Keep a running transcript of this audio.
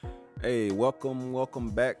Hey, welcome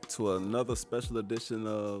back to another special edition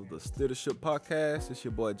of the Steership Podcast. It's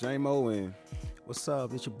your boy JMO, and What's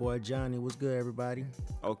up? It's your boy Johnny. What's good, everybody?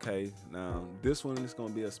 okay, now this one is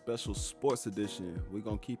gonna be a special sports edition. We're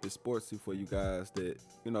gonna keep it sportsy for you guys that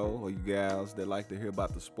or you gals that like to hear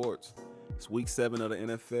about the sports. It's week 7 of the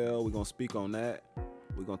NFL. We're gonna speak on that.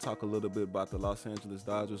 We're gonna talk a little bit about the Los Angeles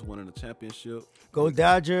Dodgers winning the championship. Go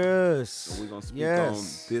Dodgers! And we're gonna speak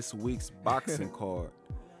Yes. on this week's boxing card.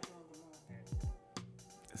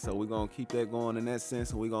 So we're going to keep that going in that sense,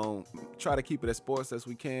 and we're going to try to keep it as sports as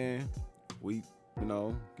we can. We,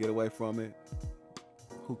 get away from it.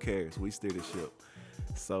 Who cares? We steer the ship.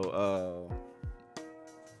 So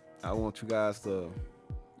I want you guys to,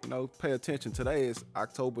 pay attention. Today is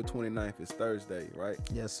October 29th. It's Thursday, right?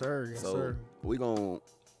 Yes, sir. Yes, So sir.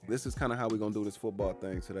 this is kind of how we're going to do this football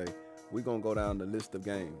thing today. We're going to go down the list of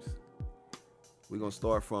games. We're going to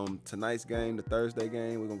start from tonight's game, the Thursday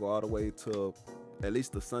game. We're going to go all the way to at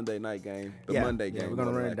least the Sunday night game, the Monday game. We're going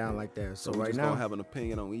to run it down like that. So we're right just now, gonna have an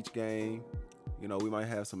opinion on each game. We might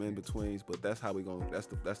have some in-betweens, but that's how we're going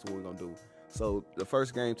to, that's what we're going to do. So the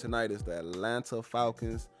first game tonight is the Atlanta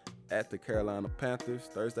Falcons at the Carolina Panthers.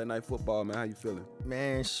 Thursday night football, man. How you feeling?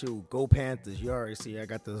 man, shoot, go Panthers. You already see I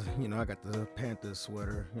got the Panthers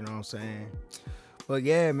sweater, you know what I'm saying? But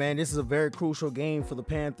yeah, man, this is a very crucial game for the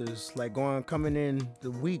Panthers. Like coming in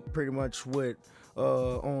the week pretty much with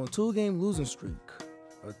on a 2-game losing streak.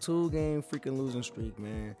 A 2-game freaking losing streak,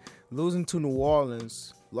 man. Losing to New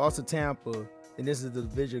Orleans, lost to Tampa, and this is the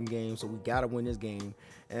division game, so we gotta win this game.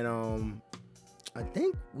 And I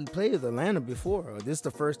think we played Atlanta before. This is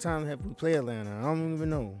the first time that we play Atlanta. I don't even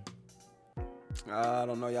know. I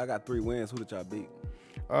don't know. Y'all got 3 wins. Who did y'all beat?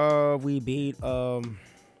 We beat let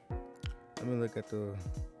me look at the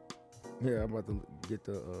I'm about to get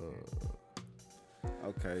the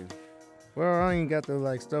Okay. well, I ain't got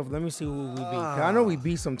the stuff. Let me see who we beat. I know we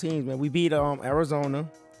beat some teams, man. We beat Arizona.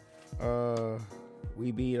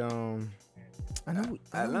 We beat Atlanta's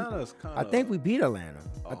kind I of. think we beat Atlanta.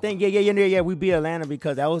 Oh. I think yeah. We beat Atlanta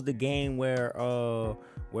because that was the game where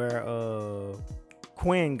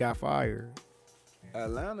Quinn got fired.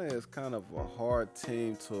 Atlanta is kind of a hard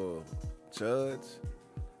team to judge.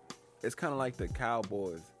 It's kind of like the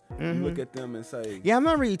Cowboys. You look at them and say, Yeah, I'm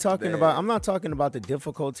not really talking that- I'm not talking about the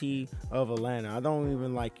difficulty of Atlanta. I don't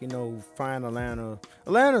even find Atlanta.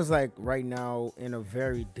 Atlanta's right now in a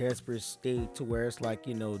very desperate state to where it's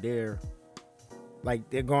they're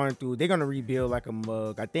going through, they're gonna rebuild like a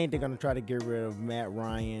mug. I think they're gonna try to get rid of Matt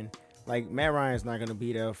Ryan. Matt Ryan's not gonna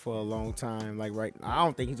be there for a long time. I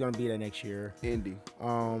don't think he's gonna be there next year. Indy.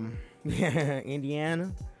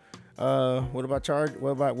 Indiana. What about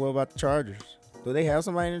the Chargers? Do they have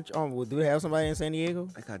somebody in San Diego?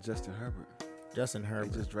 They got Justin Herbert. Justin They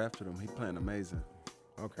Herbert. just drafted him. He playing amazing.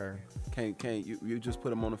 Okay. Can't you just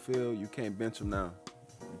put him on the field? You can't bench him now.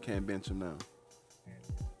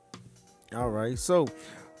 All right. So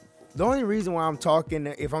the only reason why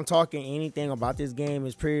if I'm talking anything about this game,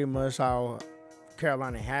 is pretty much how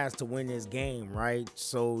Carolina has to win this game, right?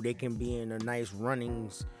 So they can be in the nice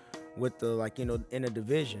runnings with the in the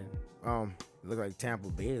division. Look like Tampa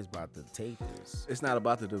Bay is about to take this. It's not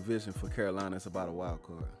about the division for Carolina. It's about a wild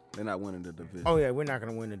card. They're not winning the division. Oh yeah, we're not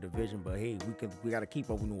gonna win the division, but hey, we got to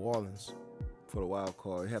keep up with New Orleans. For the wild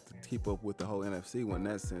card, you have to keep up with the whole NFC. In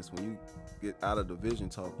that sense, when you get out of division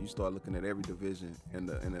talk, you start looking at every division in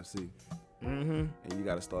the NFC. Mm-hmm. And you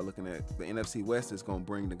got to start looking at the NFC West is going to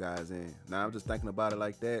bring the guys in. Now, I'm just thinking about it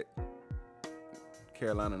like that.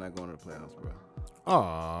 Carolina not going to the playoffs, bro.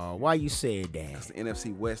 Oh, why you said that? Because the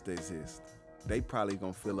NFC West exists. They probably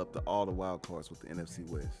going to fill up all the wild cards with the NFC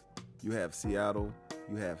West. You have Seattle.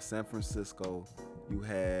 You have San Francisco. You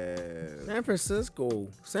have San Francisco.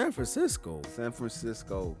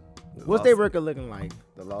 What's their record looking like?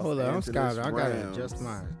 The Los Hold on, Angeles I gotta Rams.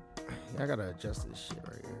 I gotta adjust this shit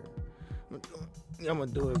right here. I'm gonna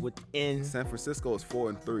do it within. San Francisco is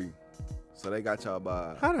 4-3, so they got y'all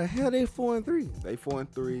by. How the hell they 4-3? They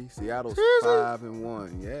 4-3. Seattle's Seriously?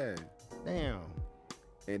 5-1. Yeah, Damn.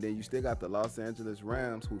 and then you still got the Los Angeles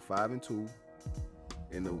Rams who 5-2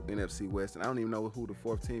 in the NFC West, and I don't even know who the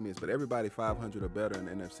 4th team is, but everybody 500 or better in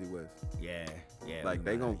the NFC West. Yeah. Like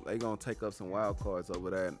they gonna take up some wild cards over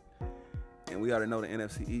there. And we already know the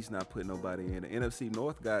NFC East not putting nobody in. The NFC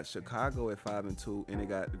North got Chicago at 5-2, and they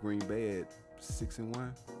got Green Bay at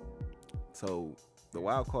 6-1. So the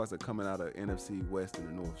wild cards are coming out of NFC West and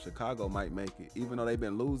the North. Chicago might make it, even though they've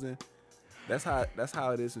been losing. That's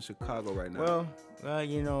how it is in Chicago right now. Well,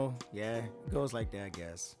 yeah, it goes like that, I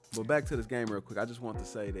guess. But back to this game real quick. I just want to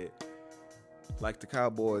say that, like the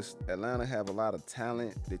Cowboys, Atlanta have a lot of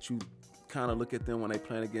talent that you kind of look at them when they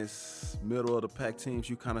playing against middle of the pack teams,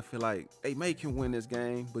 you kind of feel like they may can win this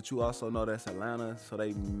game, but you also know that's Atlanta, so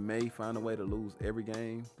they may find a way to lose every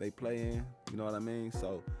game they play in. You know what I mean?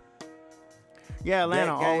 So yeah,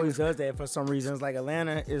 Atlanta always does that for some reason. It's like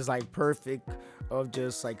Atlanta is like perfect of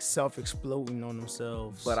just like self-exploding on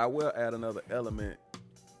themselves. But I will add another element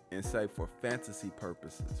and say for fantasy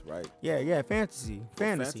purposes, right? Yeah, fantasy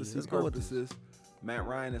Let's go with this. Matt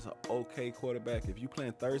Ryan is an okay quarterback. If you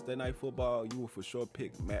playing Thursday night football, you will for sure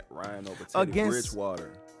pick Matt Ryan over Teddy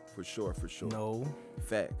Bridgewater. For sure. No.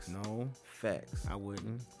 Facts. No. Facts. I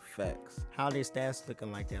wouldn't. Facts. How their stats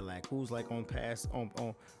looking like that? Like who's like on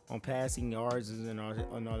passing yards and all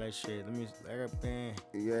that shit? Man.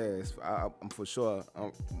 Yes, I'm for sure.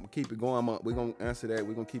 I'm keep it going. We're gonna answer that.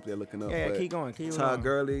 We're gonna keep that looking up. Yeah, keep going. Todd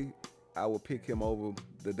Gurley, I will pick him over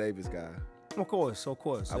the Davis guy. Of course.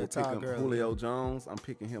 I would pick him. Julio Jones, I'm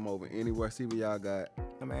picking him over any receiver y'all got.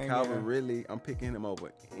 Calvin Ridley, I'm picking him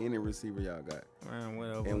over any receiver y'all got. Man,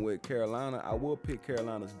 whatever. And with Carolina, I will pick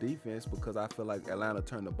Carolina's defense because I feel like Atlanta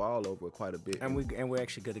turned the ball over quite a bit. And we're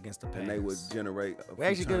actually good against the pass. And they would generate we're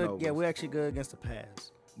actually good. Yeah, we're actually good against the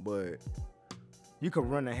pass. But you could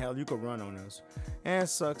run the hell. You could run on us. And it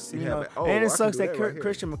sucks. And it sucks that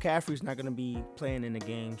Christian McCaffrey's not going to be playing in the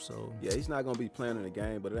game. So yeah, he's not going to be playing in the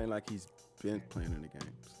game, but it ain't like he's been playing in the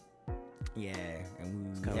games. Yeah,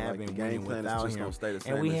 and we have like been winning without him.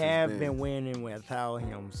 And we have been winning without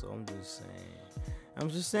him. So I'm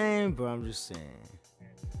just saying.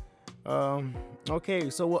 Okay,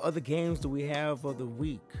 so what other games do we have of the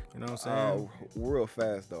week? You know what I'm saying? Real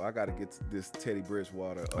fast though. I got to get to this Teddy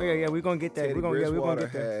Bridgewater. Yeah, we're gonna get that. Teddy Bridgewater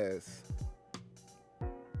has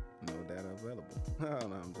no data available. No,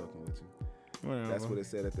 I'm joking with you. Whatever. That's what it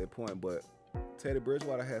said at that point. But Teddy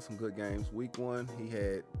Bridgewater had some good games. Week 1, he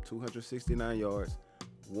had 269 yards,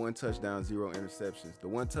 1 touchdown, 0 interceptions. The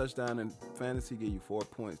 1 touchdown in fantasy give you 4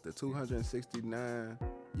 points. The 269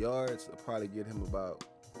 yards will probably get him about.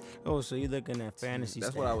 Oh, so you're looking at fantasy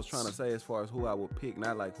That's stats. what I was trying to say as far as who I would pick,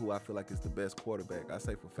 not like who I feel like is the best quarterback. I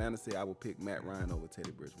say for fantasy, I would pick Matt Ryan over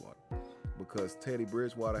Teddy Bridgewater because Teddy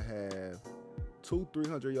Bridgewater had 2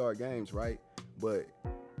 300-yard games, right? But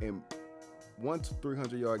in one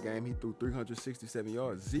 300-yard game, he threw 367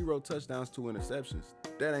 yards, 0 touchdowns, 2 interceptions.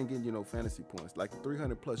 That ain't getting you no fantasy points. Like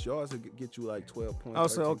 300+ yards will get you like 12 points. Oh,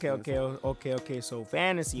 so okay. So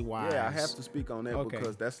fantasy wise, yeah, I have to speak on that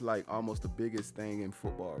because that's like almost the biggest thing in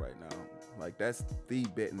football right now. Like that's the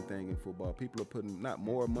betting thing in football. People are putting not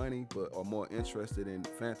more money, but are more interested in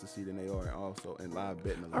fantasy than they are also in live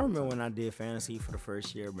betting. I remember when I did fantasy for the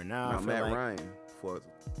first year, but now I feel Matt Ryan for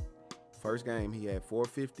first game he had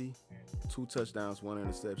 450, 2 touchdowns, 1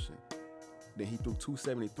 interception. Then he threw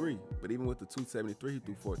 273, but even with the 273, he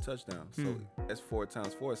threw 4 touchdowns. So that's 4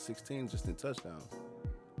 times 4 is 16 just in touchdowns.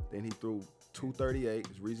 Then he threw 238.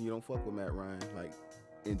 It's the reason you don't fuck with Matt Ryan, like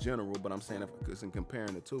in general, but I'm saying because in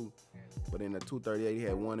comparing the two. But in the 238, he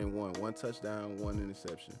had 1 touchdown, 1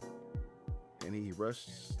 interception. And he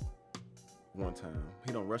rushed 1 time.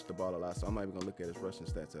 He don't rush the ball a lot, so I'm not even gonna look at his rushing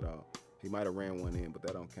stats at all. He might have ran 1 in, but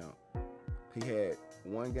that don't count. He had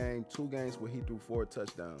 2 games where he threw 4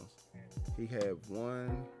 touchdowns. He had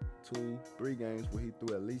 3 games where he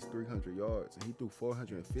threw at least 300 yards, and he threw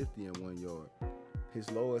 450 in 1 yard.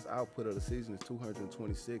 His lowest output of the season is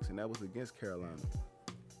 226, and that was against Carolina.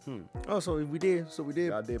 Oh, so we did.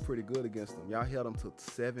 Y'all did pretty good against them. Y'all held them to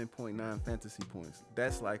 7.9 fantasy points.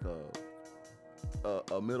 That's like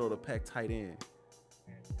a middle of the pack tight end.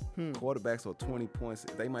 Quarterbacks are 20 points.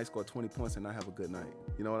 They might score 20 points and not have a good night.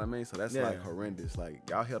 You know what I mean? So that's like horrendous. Like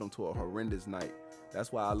y'all held them to a horrendous night.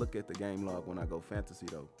 That's why I look at the game log when I go fantasy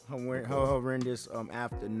though. Horrendous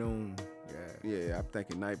afternoon. Yeah, I'm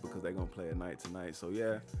thinking night because they're gonna play at night tonight. So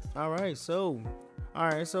yeah. All right, so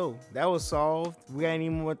that was solved. We got any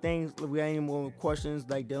more things? We got any more questions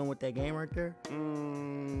like dealing with that game right there?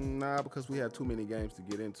 Nah, because we have too many games to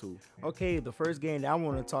get into. Okay, the first game that I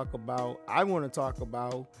want to talk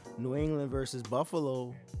about New England versus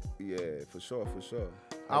Buffalo. Yeah, for sure.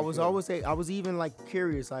 I was even like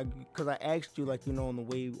curious, like, because I asked you, like, on the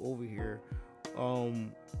way over here,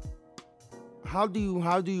 how do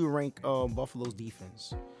you rank Buffalo's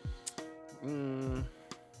defense?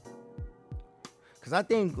 Because I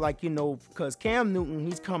think, like, because Cam Newton,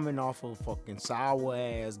 he's coming off a fucking sour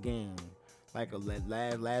ass game, like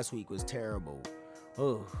last week was terrible.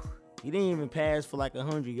 Ugh. He didn't even pass for like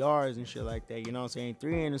 100 yards and shit like that. You know what I'm saying?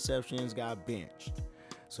 3 interceptions, got benched.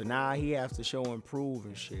 So now he has to show improve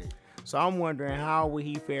and shit. So I'm wondering how will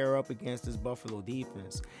he fare up against this Buffalo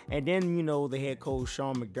defense? And then, the head coach,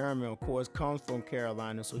 Sean McDermott, of course, comes from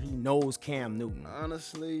Carolina, so he knows Cam Newton.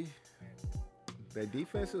 Honestly, Their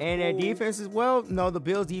defense is And cool. their defense is, well, no, the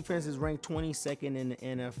Bills' defense is ranked 22nd in the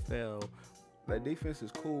NFL. Their defense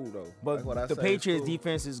is cool though. But Like what I the say, Patriots' it's cool.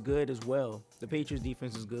 defense is good as well. The Patriots'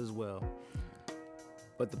 defense is good as well.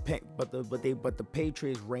 But the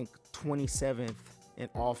Patriots rank 27th in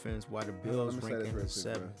offense, while the Bills Let me say rank this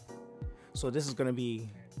in real quick, 7th. So this is gonna be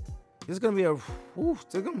a doozy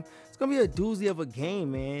of a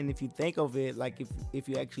game, man. If you think of it, like if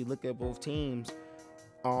you actually look at both teams,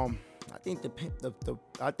 I think the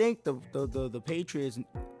Patriots,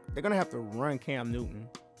 they're gonna have to run Cam Newton.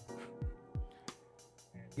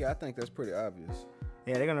 Yeah, I think that's pretty obvious.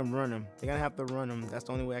 Yeah, they're gonna run him. They're gonna have to run him. That's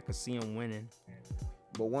the only way I can see him winning.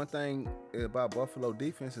 But one thing about Buffalo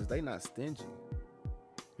defense is they not stingy.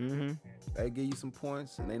 Mm-hmm. They give you some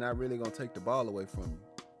points, and they not really gonna take the ball away from you.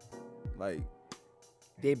 Like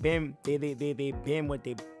They've been what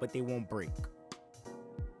they won't break.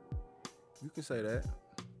 you can say that.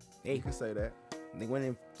 Hey, You can say that. they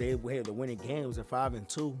had the winning games at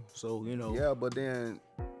 5-2. So Yeah, but then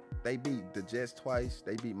they beat the Jets twice.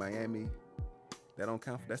 They beat Miami. That don't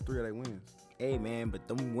count. That's 3 of their wins. Hey man, but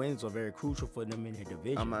them wins are very crucial for them in their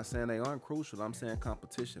division. I'm not saying they aren't crucial. I'm saying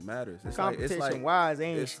competition matters. It's Competition like wise,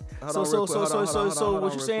 ain't it's- it? hold So on real quick, hold on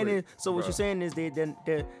what you're real saying quick, is, what bro. you're saying is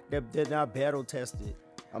they're not battle tested.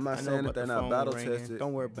 I'm not I know saying about that they're the not phone battle ringing. tested.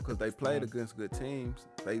 Don't worry about because the they played phone. against good teams.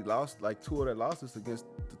 They lost like 2 of their losses against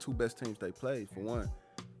the 2 best teams they played. For one,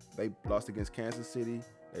 they lost against Kansas City.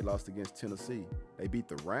 They lost against Tennessee. They beat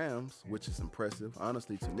the Rams, which is impressive.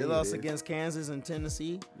 Honestly, to me, They it lost is. against Kansas and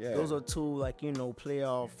Tennessee. Yeah. Those are 2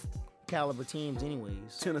 playoff caliber teams,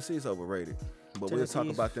 anyways. Tennessee's overrated, but we'll talk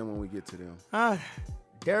Tennessee's- about them when we get to them.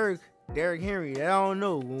 Derrick Henry. I don't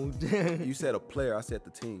know. You said a player. I said the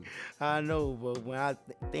team. I know, but when I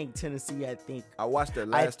think Tennessee, I watched their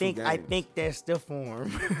last 2 games. I think they're stiff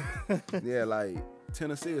form. Yeah, like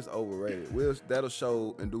Tennessee is overrated. That'll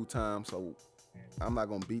show in due time. So I'm not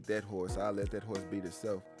gonna beat that horse. I'll let that horse beat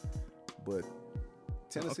itself. But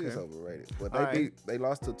Tennessee is Okay. overrated. But All right. they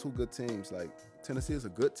lost to 2 good teams. Like Tennessee is a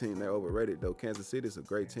good team. They're overrated though. Kansas City is a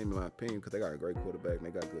great team in my opinion because they got a great quarterback and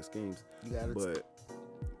they got good schemes. You got it. But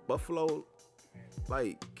Buffalo,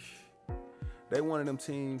 like, they one of them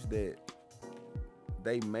teams that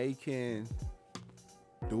they can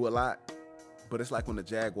do a lot, but it's like when the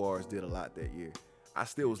Jaguars did a lot that year. I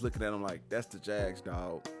still was looking at them like, that's the Jags,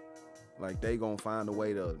 dog. Like, they gonna find a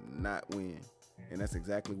way to not win. And that's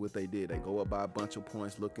exactly what they did. They go up by a bunch of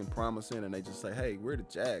points looking promising, and they just say, hey, we're the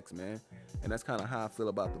Jags, man. And that's kind of how I feel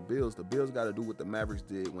about the Bills. The Bills got to do what the Mavericks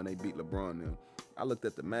did when they beat LeBron and them. I looked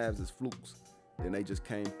at the Mavs as flukes. Then they just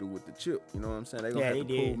came through with the chip. You know what I'm saying? They're going to have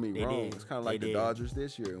to prove me wrong. It's kind of like the Dodgers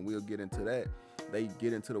this year, and we'll get into that. They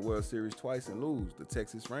get into the World Series twice and lose. The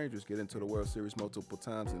Texas Rangers get into the World Series multiple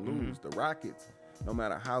times and lose. The Rockets, no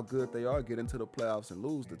matter how good they are, get into the playoffs and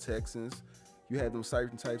lose. The Texans, you have them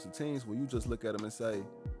certain types of teams where you just look at them and say,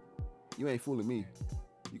 you ain't fooling me.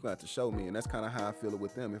 You're going to have to show me. And that's kind of how I feel it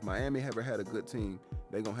with them. If Miami ever had a good team,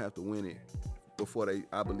 they're going to have to win it before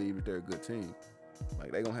I believe that they're a good team.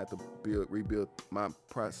 Like, they're going to have to rebuild my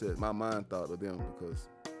process, my mind thought of them because,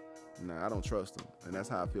 I don't trust them. And that's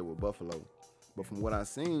how I feel with Buffalo. But from what I've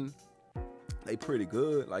seen, they pretty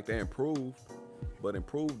good. Like, they improved. But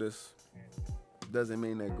improved doesn't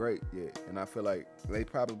mean they're great yet. And I feel like they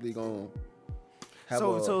probably going to have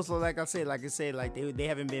so like I said, they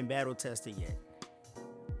haven't been battle tested yet.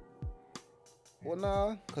 Well,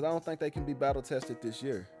 nah, because I don't think they can be battle tested this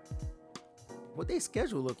year. What they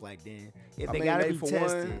schedule look like then? If I they mean, gotta be for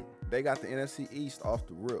tested. one, they got the NFC East off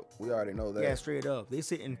the rip. We already know that. Yeah, straight up. They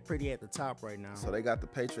sitting pretty at the top right now. So they got the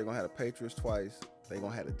Patriots. They're going to have the Patriots twice. They're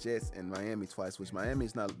going to have the Jets and Miami twice, which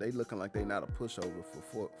Miami's not, they looking like they not a pushover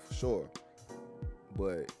for sure.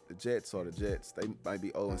 But the Jets are the Jets. They might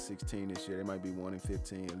be 0-16 this year. They might be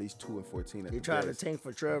 1-15, at least 2-14 at They the tried to best. tank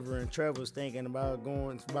for Trevor, and Trevor's thinking about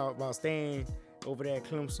about staying over there at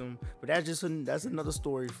Clemson. But that's another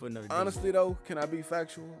story for another day. Honestly, though, can I be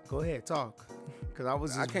factual? Go ahead, talk. Because I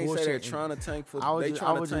was just I can't say they're bullshitting. trying to tank for. I was They just,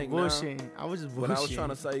 trying I was to just tank now. bullshitting. I was just bullshitting. But I was trying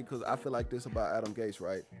to say, because I feel like this about Adam Gase,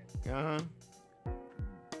 right? Uh-huh.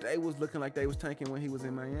 They was looking like they was tanking when he was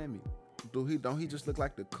in Miami. Don't he just look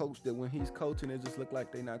like the coach that when he's coaching, it just look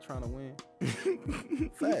like they not trying to win?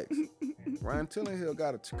 Facts. Ryan Tannehill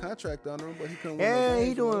got a contract under him, but he couldn't win no Yeah, games.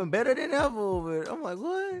 he doing better than ever over it. I'm like,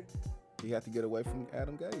 what? He had to get away from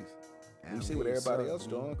Adam Gase. You Adam see what Gase everybody sucks, else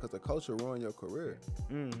man. doing, because the coach will ruin your career.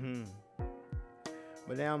 Mm-hmm.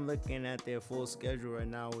 But now I'm looking at their full schedule right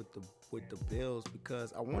now with the Bills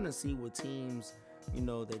because I want to see what teams,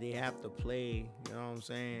 that they have to play, you know what I'm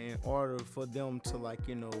saying, in order for them to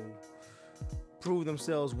prove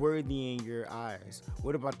themselves worthy in your eyes.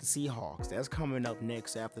 What about the Seahawks? That's coming up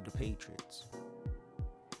next after the Patriots.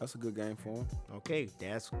 That's a good game for him. Okay,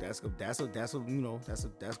 that's gonna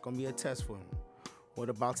be a test for him. What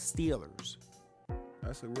about the Steelers?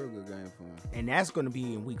 That's a real good game for him. And that's gonna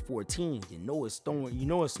be in week 14. You know it's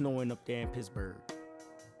snowing up there in Pittsburgh.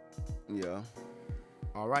 Yeah.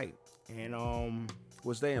 All right, and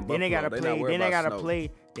Which they in Buffalo. then they gotta play.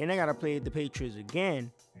 Then they gotta play the Patriots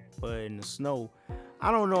again, but in the snow. I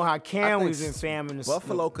don't know how Cam was in fam in the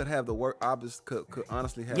Buffalo snow. could have the worst. Could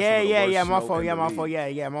honestly have. Yeah, some of the worst my snow fault. in Yeah, the my league. fault.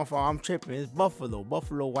 Yeah, my fault. I'm tripping. It's Buffalo.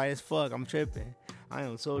 Buffalo white as fuck. I'm tripping. I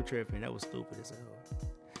am so tripping. That was stupid as hell.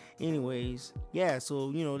 Anyways, yeah.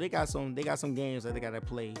 So they got some games that they gotta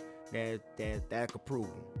play that could prove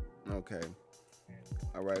them. Okay.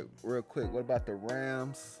 All right. Real quick. What about the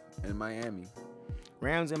Rams and Miami?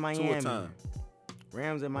 Rams in Miami. Two a time.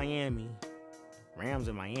 Rams in Miami. Rams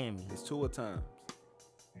in Miami. It's two a time.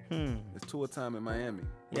 It's two a time in Miami.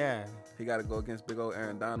 Yeah. He got to go against big old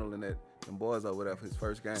Aaron Donald and them boys over there for his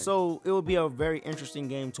first game. So it would be a very interesting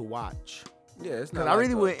game to watch. Yeah, it's not. Because I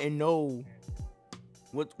really wouldn't know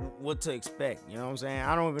what to expect. You know what I'm saying?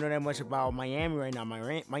 I don't even know that much about Miami right now.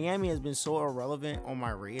 Miami has been so irrelevant on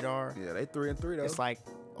my radar. Yeah, they 3-3 though. It's like,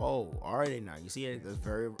 oh, are they now? You see it? That's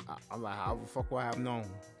very. I'm like, how the fuck would I have known?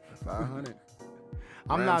 500.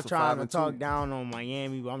 I'm not trying to 5-2. talk down on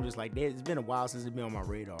Miami, but I'm just like, it's been a while since it's been on my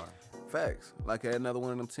radar. Facts. Like another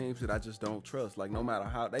one of them teams that I just don't trust. Like no matter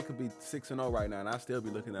how they could be 6-0 right now, and I still be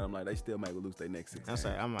looking at them like they still might lose their next 6 games.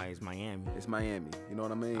 I'm like, it's Miami. It's Miami. You know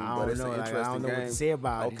what I mean? I But don't it's know. an Like, interesting I don't know game. what to say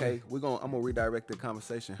about it. Okay, I'm gonna redirect the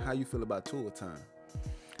conversation. How you feel about Tua time?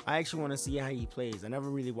 I actually want to see how he plays. I never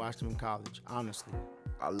really watched him in college, honestly.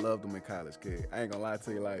 I loved him in college, kid. I ain't gonna lie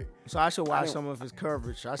to you. Like, So I should watch some of his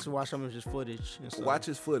coverage. I should watch some of his footage. And stuff. watch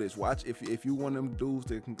his footage. Watch if you one of them dudes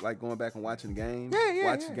that can, like going back and watching games.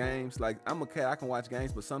 Watch games. Like I'm a cat. I can watch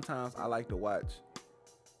games, but sometimes I like to watch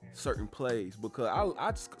certain plays because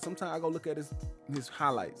I just sometimes I go look at his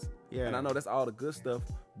highlights. Yeah. And I know that's all the good stuff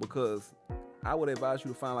because I would advise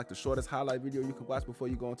you to find like the shortest highlight video you can watch before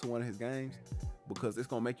you go into one of his games. Because it's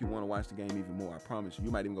gonna make you want to watch the game even more. I promise you.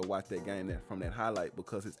 You might even go watch that game from that highlight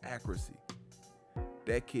because his accuracy.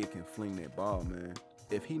 That kid can fling that ball, man.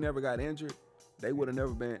 If he never got injured, he would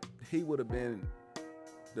have been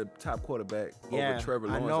the top quarterback over Trevor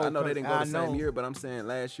Lawrence. I know they didn't go the same year, but I'm saying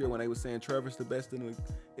last year when they were saying Trevor's the best in the league,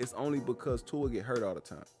 it's only because Tua get hurt all the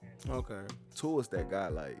time. Okay. Tua's that guy.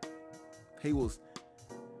 Like he was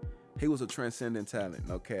a transcendent talent.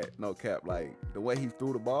 No cap. Like the way he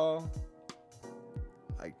threw the ball.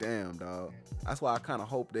 Like, damn, dog. That's why I kind of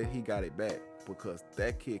hope that he got it back because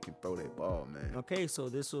that kid can throw that ball, man. Okay, so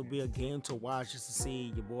this will be a game to watch just to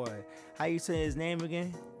see your boy. How you say his name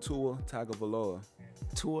again? Tua Tagovailoa.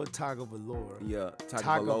 Tua Tagovailoa. Yeah,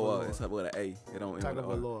 Tagovailoa. It's up with an A. It don't end with an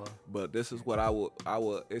Tagovailoa. But this is what I would.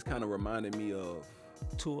 It's kind of reminded me of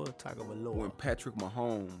Tua Tagovailoa. when Patrick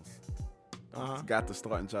Mahomes got the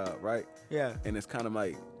starting job, right? Yeah. And it's kind of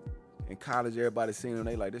like in college, everybody seen him.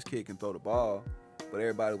 They like this kid can throw the ball. But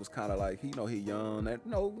everybody was kind of like, he young. That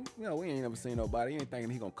we ain't never seen nobody. He ain't thinking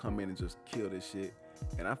he gonna come in and just kill this shit.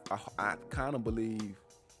 And I kind of believe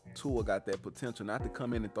Tua got that potential, not to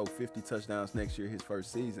come in and throw 50 touchdowns next year, his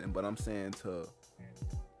first season. But I'm saying to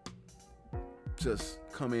just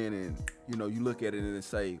come in and you look at it and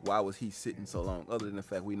say, why was he sitting so long? Other than the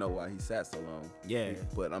fact we know why he sat so long. Yeah.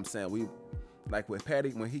 But I'm saying we, like with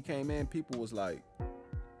Patty when he came in, people was like,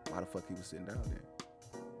 why the fuck he was sitting down there?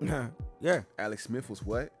 Yeah. Alex Smith was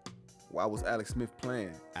what? Why was Alex Smith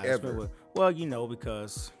playing? Well,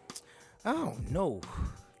 because I don't know.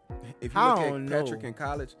 If you look at Patrick in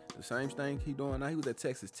college, the same thing he doing now. He was at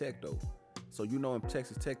Texas Tech though, so in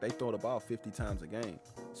Texas Tech they throw the ball 50 times a game.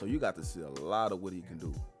 So you got to see a lot of what he can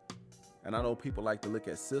do. And I know people like to look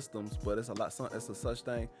at systems, but it's a such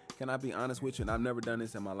thing. Can I be honest with you? And I've never done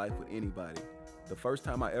this in my life with anybody. The first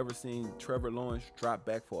time I ever seen Trevor Lawrence drop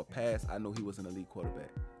back for a pass, I knew he was an elite quarterback.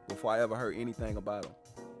 Before I ever heard anything about him.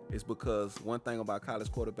 It's because one thing about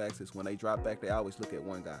college quarterbacks is when they drop back, they always look at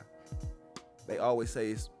one guy. They always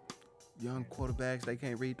say it's young quarterbacks, they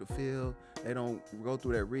can't read the field, they don't go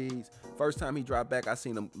through their reads. First time he dropped back, I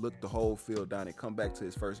seen him look the whole field down and come back to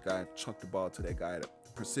his first guy and chunk the ball to that guy at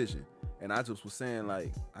precision. And I just was saying,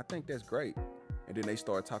 like, I think that's great. And then they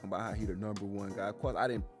started talking about how he the number one guy. Of course, I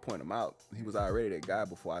didn't point him out. He was already that guy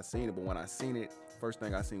before I seen it. But when I seen it, first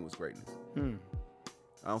thing I seen was greatness.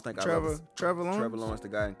 I don't think Trevor Lawrence? Trevor Lawrence, the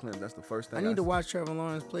guy in Clemson. That's the first thing I need to watch Trevor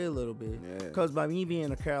Lawrence play a little bit. Yeah. Because by me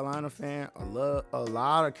being a Carolina fan, a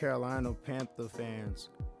lot of Carolina Panther fans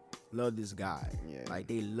love this guy. Yeah. Like,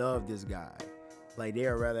 they love this guy. Like they'd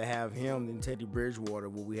rather have him than Teddy Bridgewater,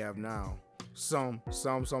 what we have now. Some.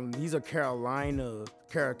 These are Carolinians,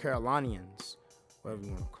 whatever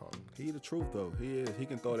you want to call them. He the truth though. He is. He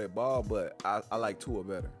can throw that ball, but I like Tua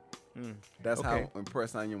better. That's how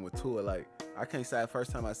impressed I am with Tua. Like, I can't say the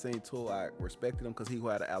first time I seen Tua, I respected him because he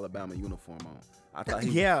had an Alabama uniform on. I thought he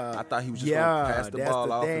was just gonna pass the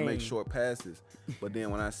ball off and make short passes. But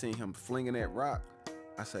then when I seen him flinging that rock,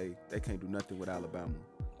 I say they can't do nothing with Alabama.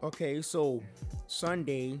 Okay, so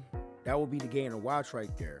Sunday, that would be the game to watch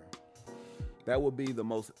right there. That would be the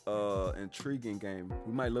most intriguing game.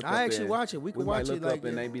 We might look. I actually watch it. We could watch it. Like,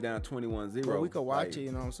 and they be down 21-0. Bro, we could watch it.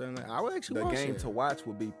 You know what I'm saying? Like, I would actually watch it. The game to watch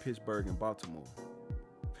would be Pittsburgh and Baltimore.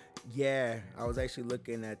 Yeah, I was actually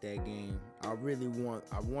looking at that game. I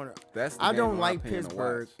want to. That's. I don't like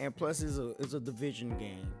Pittsburgh, and plus it's a division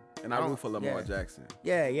game. And I root for Lamar Jackson.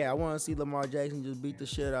 Yeah, I want to see Lamar Jackson just beat the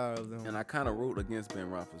shit out of them. And I kind of root against Ben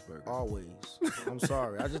Roethlisberger. Always. I'm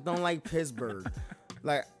sorry. I just don't like Pittsburgh.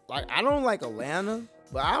 Like I don't like Atlanta,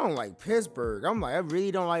 but I don't like Pittsburgh. I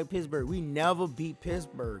really don't like Pittsburgh. We never beat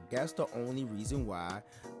Pittsburgh. That's the only reason why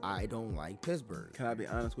I don't like Pittsburgh. Can I be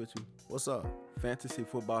honest with you? What's up? Fantasy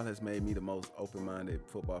football has made me the most open-minded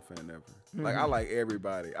football fan ever. Like, I like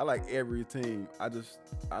everybody. I like every team. I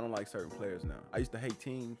don't like certain players now. I used to hate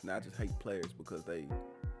teams. Now I just hate players because they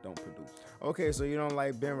don't produce. Okay, so you don't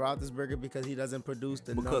like Ben Roethlisberger because he doesn't produce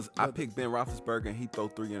I picked Ben Roethlisberger and he throw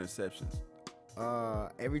 3 interceptions.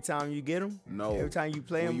 Every time you get him? No. Every time you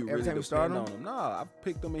play him? Every time you start him? No, I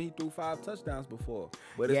picked him and he threw 5 touchdowns before.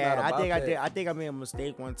 But it's not about that. I think I made a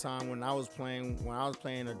mistake one time when I was playing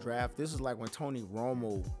a draft. This is like when Tony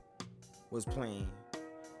Romo was playing,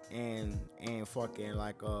 and fucking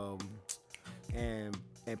like and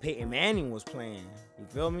Peyton Manning was playing. You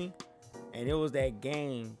feel me? And it was that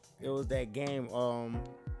game. What was that game?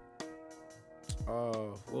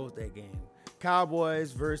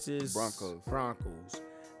 Cowboys versus Broncos.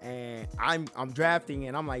 And I'm drafting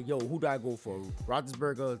and I'm like, yo, who do I go for?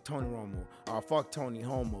 Roethlisberger or Tony Romo? Fuck Tony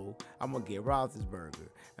Homo. I'm gonna get Roethlisberger.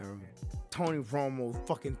 And Tony Romo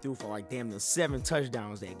fucking threw for like damn near 7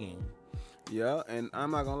 touchdowns that game. Yeah, and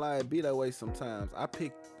I'm not gonna lie, it be that way sometimes. I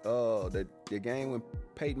picked the game when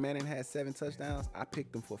Peyton Manning had 7 touchdowns. I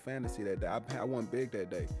picked them for fantasy that day. I won big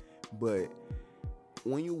that day, but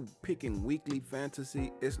when you picking weekly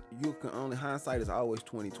fantasy, hindsight is always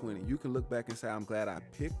 20/20. You can look back and say, I'm glad I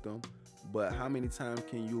picked them, but how many times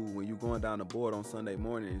can you, when you're going down the board on Sunday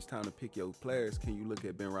morning and it's time to pick your players, can you look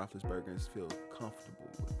at Ben Roethlisberger and feel comfortable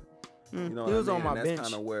with him? You know he was what I mean? on my bench. That's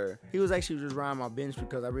kind of where he was actually just riding my bench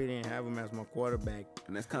because I really didn't have him as my quarterback.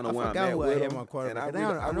 And that's kind of where I'm at with him. My quarterback. And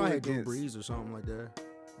I know I had Drew Brees or something like that.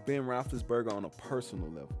 Ben Roethlisberger on a personal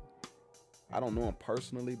level. I don't know him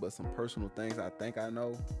personally, but some personal things I think I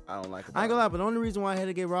know, I don't like about I ain't gonna lie, but the only reason why I had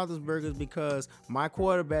to get Roethlisberger is because my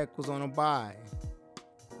quarterback was on a bye.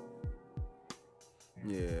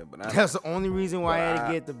 Yeah, but that's the only reason why I had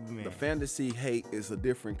to get the man. The fantasy hate is a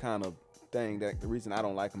different kind of thing. That the reason I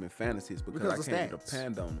don't like him in fantasy is because I can't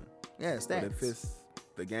depend on him. Yeah, stats. But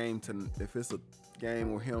if it's a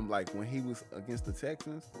game with him, like when he was against the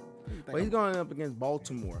Texans, he's going up against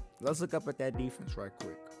Baltimore. Let's look up at that defense right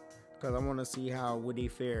quick. Because I want to see how would they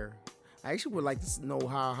fare. I actually would like to know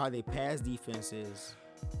how they pass defense is.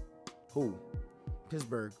 Who?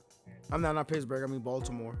 Pittsburgh. Not Pittsburgh. I mean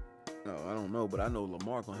Baltimore. No, I don't know, but I know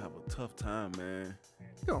Lamar gonna have a tough time, man.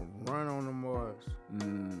 He gonna run on the Mars.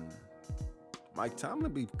 Mike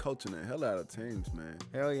Tomlin be coaching the hell out of teams, man.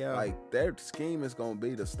 Hell yeah. Like their scheme is gonna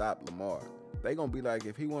be to stop Lamar. They gonna be like,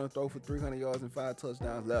 if he want to throw for 300 yards and 5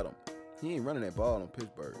 touchdowns, let him. He ain't running that ball on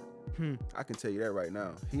Pittsburgh. I can tell you that right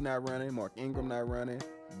now. He not running. Mark Ingram not running.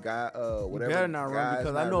 Whatever. He better not run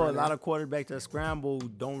because I know a lot of quarterbacks that scramble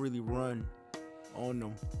don't really run on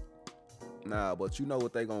them. Nah, but you know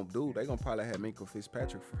what they gonna do? They gonna probably have Minkah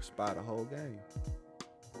Fitzpatrick for spot the whole game.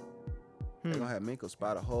 They gonna have Minkah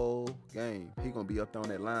spot the whole game. He gonna be up on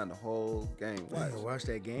that line the whole game. Watch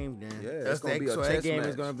that game then. Yeah, it's gonna be a chess that game match.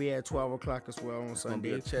 is gonna be at 12 o'clock as well on Sunday.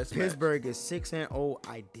 Gonna be a chess Pittsburgh match. Is 6-0.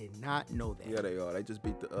 I did not know that. Yeah, they are. They just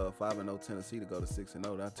beat the 5-0 Tennessee to go to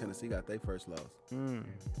 6-0. Now Tennessee got their first loss.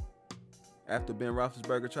 After Ben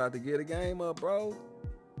Roethlisberger tried to get a game up, bro.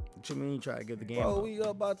 What you mean you try to get the game up? Bro, we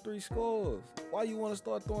up by 3 scores. Why you want to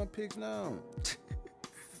start throwing picks now?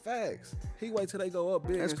 Facts. He wait till they go up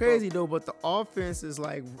big. That's crazy though, but the offense is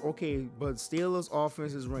like, okay, but Steelers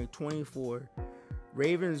offense is ranked 24.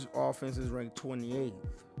 Ravens offense is ranked 28th.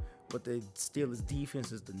 But the Steelers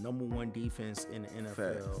defense is the number 1 defense in the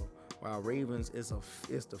NFL. while Ravens is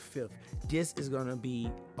the 5th. This is gonna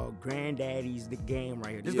be a granddaddy's game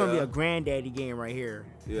right here. This is gonna be a granddaddy game right here.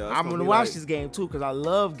 Yeah, I'm gonna watch this game too because I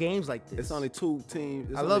love games like this. It's only 2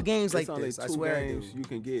 teams. I love games like this. I swear games you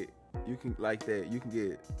can get. You can like that. You can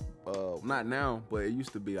get. Not now, but it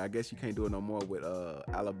used to be. I guess you can't do it no more with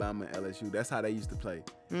Alabama and LSU. That's how they used to play.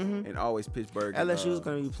 Mm-hmm. And always Pittsburgh. LSU is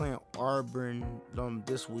going to be playing Auburn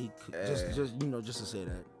this week. Just to say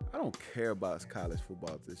that. I don't care about college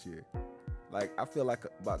football this year. Like I feel like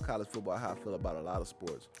about college football how I feel about a lot of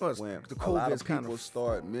sports. Well, when the a lot of people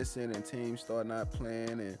start missing and teams start not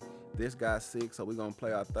playing and this guy's sick, so we're gonna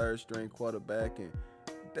play our 3rd string quarterback, and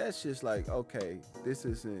that's just like, okay, this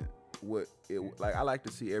isn't what it like. I like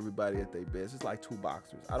to see everybody at their best. It's like 2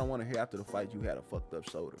 boxers. I don't want to hear after the fight you had a fucked up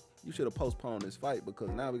shoulder. You should have postponed this fight because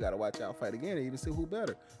now we got to watch out fight again and even see who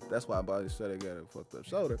better. That's why Bobby said they got a fucked up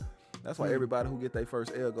shoulder. That's why everybody who get their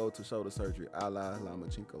first L go to shoulder surgery, a la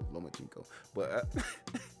Lomachenko. But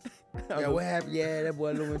yeah, what happened? Yeah, that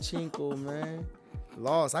boy Lomachenko, man,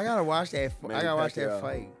 lost. I gotta watch that. I gotta watch that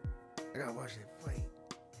fight.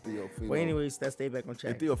 Teofimo. Well, anyways, let's stay back on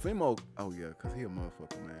track. And Teofimo, oh yeah, cause he a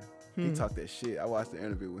motherfucker, man. He talked that shit. I watched the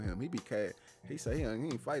interview with him. He be cat. He say he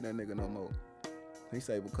ain't fighting that nigga no more. He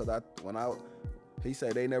say because he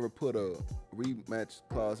say they never put a rematch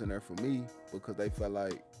clause in there for me because they felt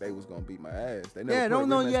like they was gonna beat my ass. They never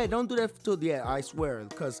don't do that. I swear,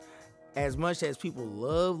 because as much as people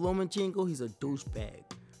love Lomachenko, he's a douchebag.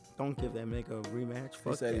 Don't give that nigga a rematch.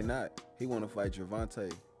 Fuck he said that. he not. He want to fight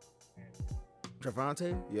Gervonta.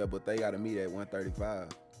 Gervonta? Yeah, but they got to meet at 135.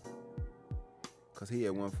 Cause he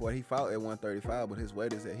at 140. He fought at 135, but his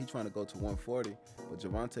weight is he trying to go to 140. But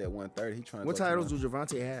Gervonta at 130, he trying to. What titles do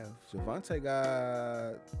Gervonta have? Gervonta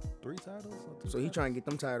got 3 titles. So he trying to get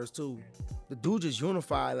them titles too. The dude just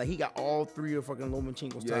unified. Like he got all 3 of fucking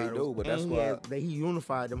Lomachenko's titles. Yeah, he do. But that's why he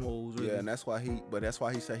unified them hoes. Really. Yeah, and that's why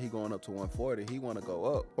he said he going up to 140. He want to go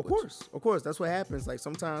up. Of course. That's what happens. Like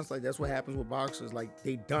sometimes, like that's what happens with boxers. Like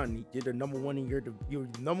they done. You're the number one, and you're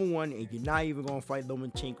number one, and you're not even gonna fight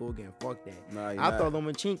Lomachenko again. Fuck that. Nah, I thought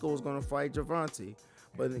Lomachenko was gonna fight Gervonta.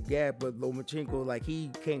 But Lomachenko, like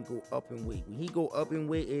he can't go up in weight. When he go up in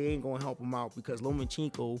weight, it ain't gonna help him out because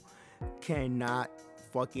Lomachenko cannot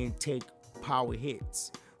fucking take power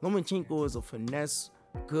hits. Lomachenko is a finesse,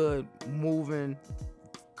 good, moving,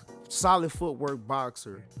 solid footwork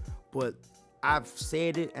boxer. But I've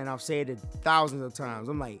said it and I've said it thousands of times.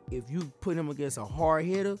 I'm like, if you put him against a hard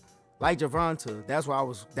hitter like Gervonta,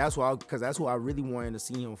 that's who I really wanted to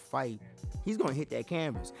see him fight. He's gonna hit that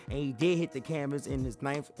canvas, and he did hit the canvas in his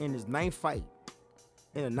ninth fight,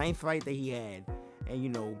 in the 9th fight that he had, and he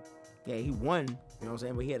won. You know what I'm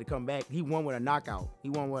saying? But he had to come back. He won with a knockout.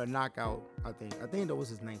 I think that was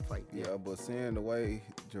his 9th fight. Yeah, but seeing the way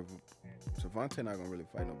Gervonta not gonna really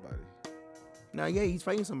fight nobody. Now, yeah, he's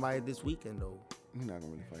fighting somebody this weekend though. He's not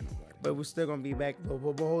gonna really fight nobody. But we're still gonna be back.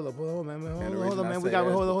 Hold on, man. Hold on, man.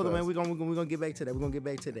 We're gonna get back to that. We're gonna get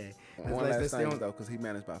back to that. One last thing though, because he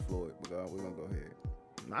managed by Floyd. We're gonna go ahead.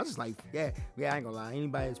 I just like, yeah, I ain't gonna lie.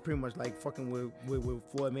 Anybody that's pretty much like fucking with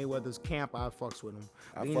Floyd Mayweather's camp, I fucks with him.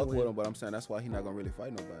 Fuck with him, but I'm saying that's why he's not gonna really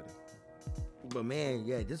fight nobody. But man,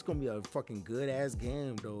 yeah, this is gonna be a fucking good ass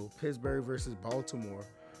game though. Pittsburgh versus Baltimore.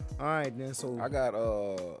 All right, then. So I got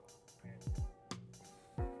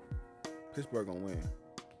Pittsburgh gonna win.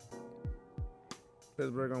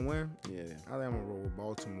 Pittsburgh gonna win? Yeah. I think I'm gonna roll with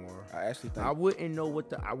Baltimore. I actually think I wouldn't know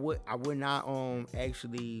what I would not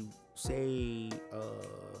actually say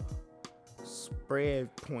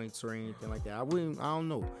spread points or anything like that. I don't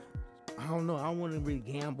know. I don't want to really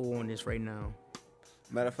gamble on this right now.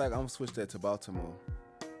 Matter of fact, I'm gonna switch that to Baltimore.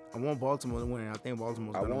 I want Baltimore to win. I think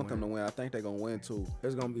Baltimore's gonna win. I want them to win. I think they're gonna win too.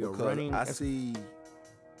 There's gonna be a running. I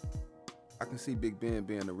can see Big Ben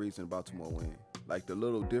being the reason Baltimore win. Like the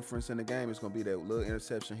little difference in the game is gonna be that little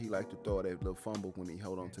interception he like to throw, that little fumble when he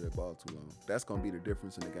hold on to the ball too long. That's gonna be the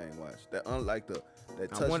difference in the game. Watch that. Unlike that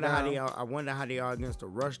touchdown. I wonder how they are against the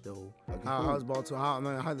rush though. How's Baltimore?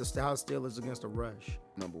 How Steelers against the rush?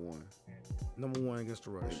 Number one against the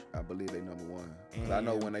rush. I believe they number one. I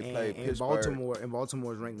know when they play Pittsburgh.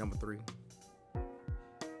 Baltimore is ranked number 3.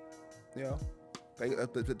 Yeah.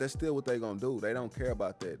 That's still what they gonna do. They don't care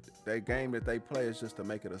about that. Their game that they play is just to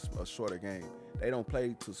make it a shorter game. They don't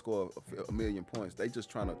play to score a million points. They just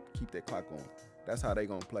trying to keep that clock on. That's how they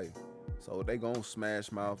gonna play. So they gonna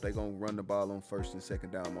smash mouth. They gonna run the ball on 1st and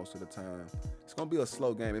 2nd down most of the time. It's gonna be a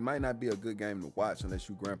slow game. It might not be a good game to watch unless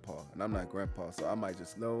you grandpa. And I'm not grandpa, so I might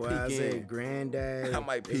just say granddad. I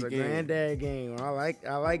might peek in. It's a granddad game. I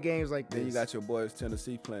like games like this. Then you got your boys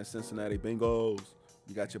Tennessee playing Cincinnati Bengals.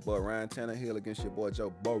 You got your boy Ryan Tannehill against your boy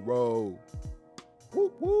Joe Burrow.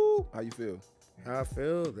 Whoop whoop. How you feel? I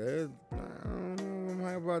feel that I don't know I'm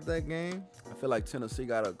hype about that game. I feel like Tennessee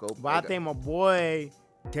gotta go. But I think my boy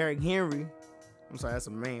Derrick Henry. I'm sorry, that's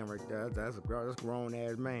a man right there. That's a grown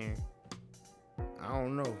ass man. I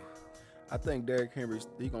don't know. I think Derrick Henry,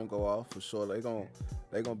 he gonna go off for sure. They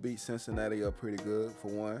gonna beat Cincinnati up pretty good for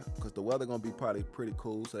one, because the weather gonna be probably pretty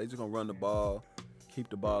cool. So they just gonna run the ball, keep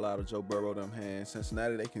the ball out of Joe Burrow them hands.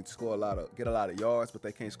 Cincinnati, they can get a lot of yards, but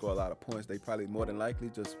they can't score a lot of points. They probably more than likely,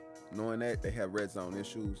 just knowing that, they have red zone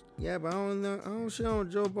issues. Yeah, but I don't shit on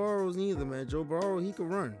Joe Burrow neither, man. Joe Burrow, he could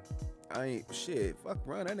run. I ain't shit. Fuck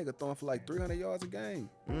run. That nigga throwing for like 300 yards a game.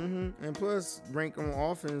 And plus, rank on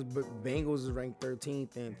offense, but Bengals is ranked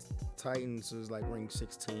 13th and Titans is like ranked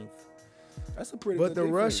 16th. That's a pretty But good the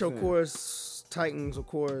defense, rush, of man. course, Titans, of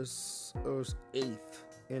course, was 8th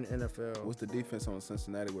in NFL. What's the defense on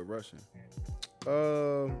Cincinnati with rushing?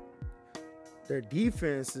 Their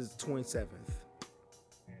defense is 27th.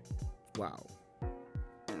 Wow.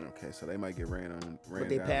 Okay, so they might get ran But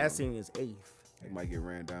their down passing is 8th. They might get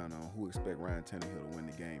ran down on. Who expect Ryan Tannehill to win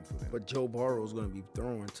the game for them? But Joe Burrow's going to be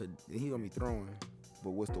throwing. He's going to be throwing.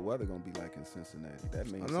 But what's the weather gonna be like in Cincinnati? That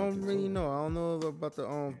means I don't something really too. know. I don't know about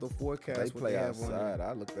the forecast. They what play have on outside. there.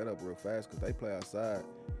 I looked that up real fast because they play outside.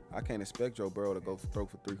 I can't expect Joe Burrow to go throw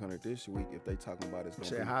for 300 this week if they talking about it's gonna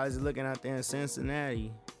Shit, be. how is it looking out there in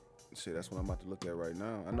Cincinnati? Shit, that's what I'm about to look at right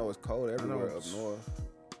now. I know it's cold everywhere up north,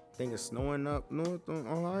 Think it's snowing up north in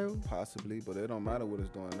Ohio? possibly, but it don't matter what it's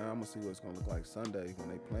doing now. I'm gonna see what it's gonna look like Sunday when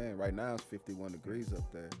they playing. Right now it's 51 degrees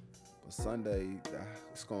up there, but Sunday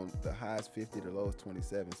the high is 50, the low is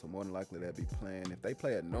 27. So more than likely they'll be playing. If they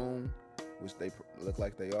play at noon, which they look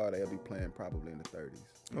like they are, they'll be playing probably in the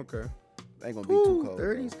 30s. Okay. They ain't gonna be too cold.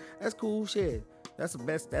 30s. though. That's cool shit. That's the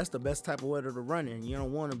best type of weather to run in. You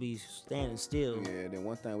don't want to be standing still. Yeah, then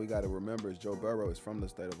one thing we got to remember is Joe Burrow is from the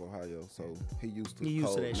state of Ohio, so he used to He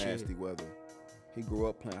used to cold, that nasty shit. weather. He grew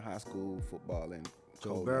up playing high school football in Joe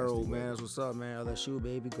cold, Burrow, nasty man, weather. that's what's up, man. LSU,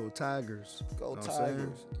 baby, go Tigers. Go Know what I'm saying?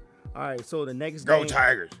 Tigers. All right, so the next Go game,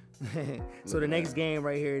 Tigers. so the next game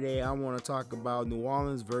right here today, I want to talk about New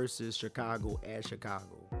Orleans versus Chicago at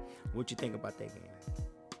Chicago. What you think about that game?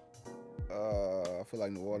 I feel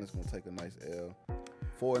like New Orleans gonna take a nice L.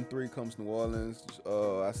 4-3 comes New Orleans.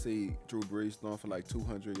 I see Drew Brees throwing for like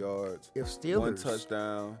 200 yards, If Steelers one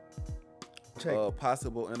touchdown, check,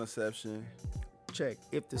 possible interception. check.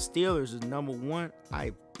 If the Steelers is number 1,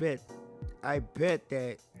 I bet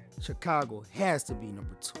that Chicago has to be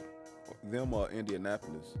number 2. Them or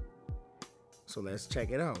Indianapolis. So let's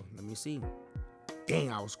check it out. Let me see.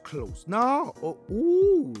 Dang, I was close. No. Oh,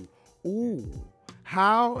 ooh.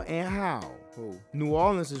 How? Who New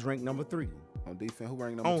Orleans is ranked number 3 on defense? Who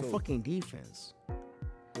ranked number on 2? fucking defense.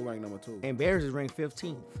 Who ranked number 2? And Bears is ranked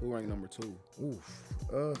 15th. Who ranked number 2?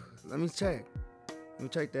 Oof. Let me check. Let me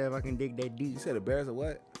check that if I can dig that deep. You said the Bears are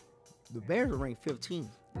what? The Bears are ranked 15th.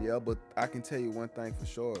 Yeah, but I can tell you one thing for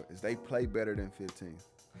sure is they play better than 15.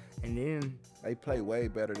 And then, They play way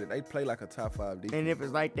better than they play like a top 5 defense. and if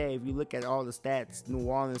it's like that, if you look at all the stats, New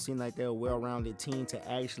Orleans seem like they're a well-rounded team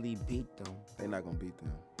to actually beat them. They're not gonna beat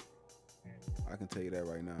them. I can tell you that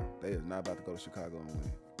right now. They is not about to go to Chicago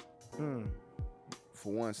and win.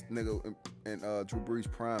 For once, nigga, in Drew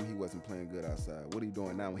Brees' prime, he wasn't playing good outside. What are you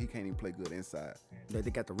doing now when he can't even play good inside? They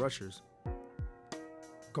got the rushers.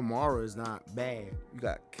 Kamara is not bad. You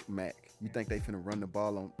got Mac. You think they finna run the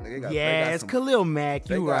ball on? They got It's some- Khalil Mack.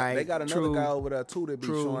 They You got, right. They got another True. guy over there too that be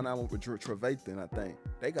True. showing out with Trevathan, I think.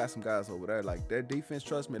 They got some guys over there. Like their defense,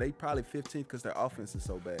 trust me, they probably 15th because their offense is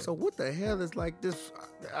so bad. So what the hell is like this?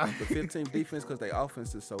 The 15th defense because their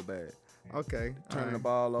offense is so bad. Okay. Turning the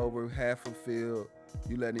ball over, half a field.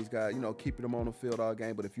 You letting these guys, keeping them on the field all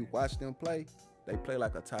game. But if you watch them play, they play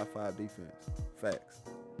like a top 5 defense. Facts.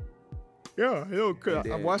 Yeah, And I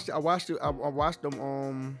then- watched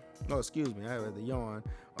them. No, excuse me, I had the yawn.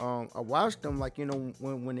 I watched them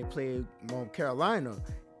when they played Carolina.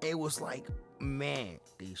 It was like, man,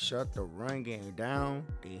 they shut the run game down.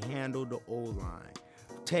 They handled the O-line.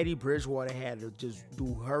 Teddy Bridgewater had to just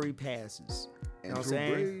do hurry passes. You And know what I'm Drew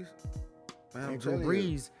saying? Brees, man, I'm And Drew telling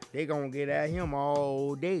you. Brees, they gonna get at him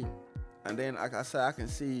all day. And then, like I said, I can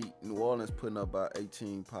see New Orleans putting up about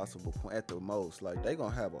 18 possible points at the most. Like, they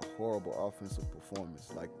going to have a horrible offensive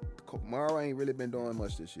performance. Like, Kamara ain't really been doing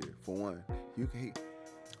much this year, for one.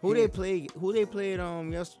 Who they played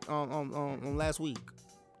last week?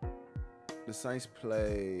 The Saints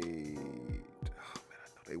played. Oh, man, I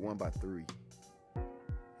know they won by 3.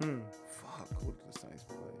 Fuck, who did the Saints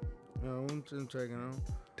play? No, I'm just checking out.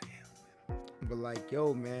 Damn, man. But like,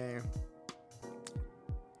 yo, man,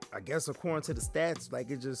 I guess according to the stats, like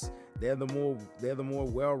they're the more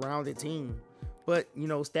well-rounded team. But,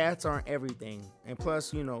 stats aren't everything. And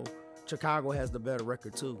plus, Chicago has the better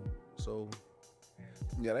record, too. So,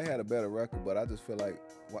 yeah, they had a better record, but I just feel like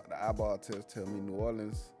what the eyeball tests tell me New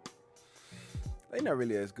Orleans, they not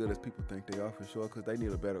really as good as people think they are for sure because they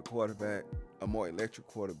need a better quarterback, a more electric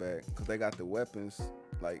quarterback because they got the weapons.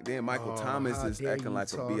 Like, then Michael Thomas is acting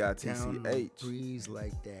like a BITCH. Breeze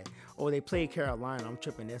like that. Oh, they played Carolina. I'm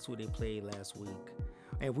tripping. That's who they played last week.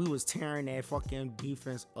 And we was tearing that fucking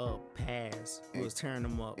defense up, pass. We was tearing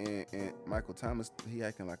them up. And Michael Thomas, he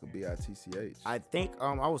acting like a BITCH. I think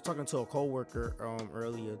I was talking to a coworker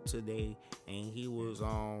earlier today, and he was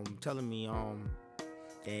telling me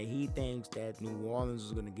that he thinks that New Orleans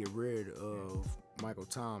is gonna get rid of Michael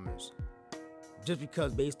Thomas, just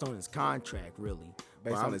because based on his contract, really.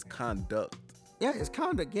 Based on his conduct. Yeah, his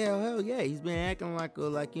conduct. Yeah, hell yeah. He's been acting like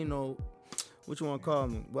what you want to call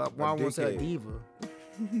him? Well, I won't say a diva.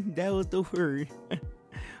 That was the word.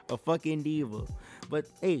 A fucking diva. But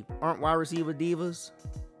hey, aren't wide receiver divas?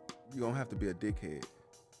 You don't have to be a dickhead.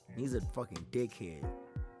 He's a fucking dickhead.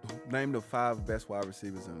 Name the 5 best wide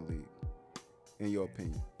receivers in the league, in your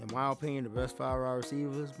opinion. In my opinion, the best 5 wide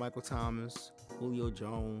receivers: Michael Thomas, Julio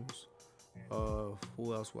Jones.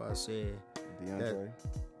 Who else would I say? DeAndre.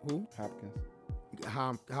 Who? Hopkins.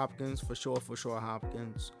 Hopkins for sure.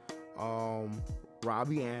 Hopkins.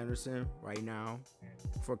 Robbie Anderson right now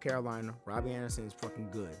for Carolina. Robbie Anderson is fucking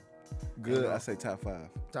good. Good. I say top 5.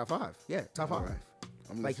 Top 5. Yeah, top 5. Right.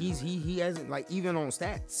 Like he hasn't, like, even on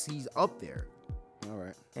stats, he's up there. All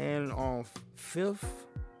right. And on fifth,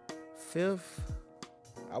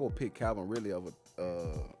 I will pick Calvin Ridley over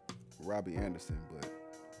Robbie Anderson, but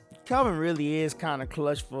Calvin really is kind of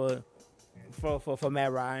clutch for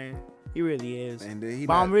Matt Ryan. He really is. And then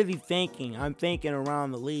I'm thinking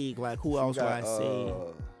around the league, like, who else would I say?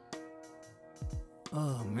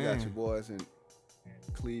 Oh, man. You got your boys in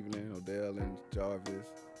Cleveland, Odell and Jarvis.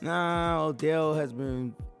 Nah, Odell has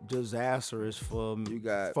been disastrous for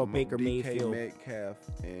Baker DK Mayfield. Metcalf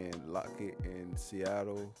and Lockett in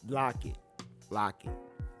Seattle. Lockett.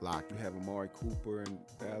 You have Amari Cooper in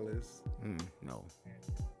Dallas. No.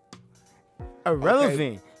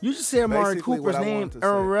 Irrelevant. Okay. You just said Amari Cooper's name.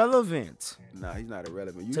 Irrelevant. Nah, he's not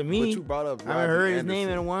irrelevant. To me, but you brought up Robbie I haven't heard Anderson. his name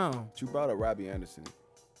in a while. But you brought up Robbie Anderson.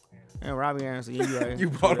 And Robbie Anderson, yeah, right. You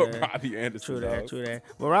brought up Robbie Anderson. True that.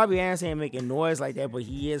 But Robbie Anderson ain't making noise like that, but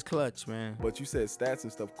he is clutch, man. But you said stats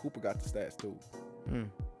and stuff. Cooper got the stats too.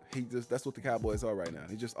 That's what the Cowboys are right now.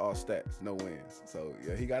 He just all stats, no wins. So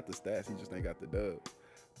yeah, he got the stats. He just ain't got the dub.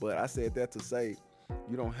 But I said that to say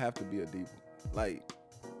you don't have to be a diva. Like,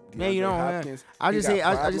 man, you don't. Hopkins, I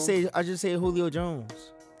just say Julio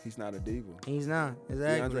Jones. He's not a diva. He's not.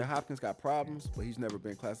 Exactly. DeAndre Hopkins got problems, but he's never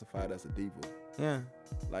been classified as a diva. Yeah.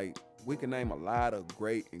 Like, we can name a lot of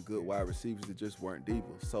great and good wide receivers that just weren't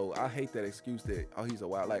divas. So I hate that excuse that, he's a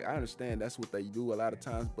wild. Like, I understand that's what they do a lot of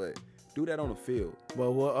times, but do that on the field. But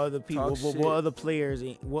what other people? What other players?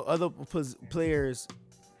 What other players?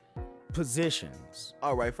 Positions.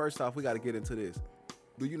 All right. First off, we got to get into this.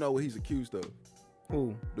 Do you know what he's accused of?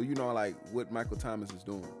 Who? Do you know, like, what Michael Thomas is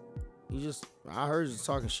doing? I heard he's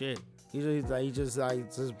talking shit. He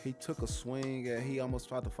took a swing and he almost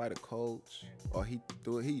tried to fight a coach, or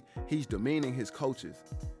he's demeaning his coaches.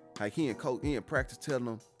 Like, he in practice telling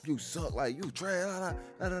them, you suck, like, you trash,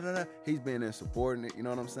 He's been insubordinate, you know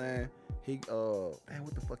what I'm saying?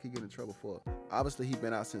 What the fuck he get in trouble for? Obviously, he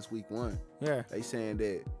been out since week 1. Yeah. They saying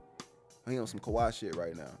that he on some Kawhi shit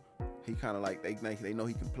right now. He kind of like, they know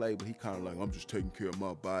he can play, but he kind of like, I'm just taking care of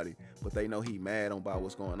my body. But they know he mad about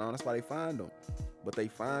what's going on. That's why they fined him. But they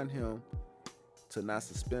fined him to not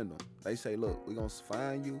suspend him. They say, look, we're going to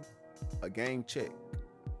fine you a game check,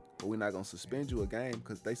 but we're not going to suspend you a game,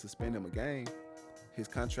 because they suspend him a game, his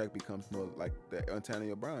contract becomes more like the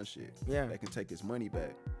Antonio Brown shit. Yeah. They can take his money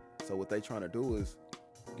back. So what they trying to do is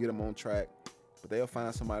get him on track, but they'll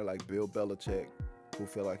find somebody like Bill Belichick who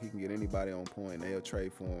feel like he can get anybody on point, and they'll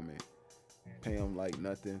trade for him and pay him like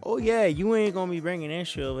nothing. Oh yeah, you ain't gonna be bringing that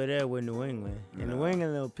shit over there with New England. And New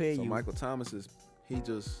England will pay you. So Michael Thomas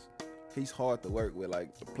he's hard to work with.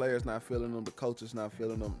 Like, the players not feeling him, the coaches not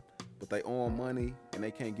feeling him, but they owe him money and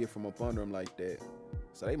they can't get from up under him like that.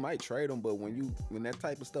 So they might trade him, but when that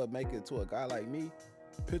type of stuff make it to a guy like me,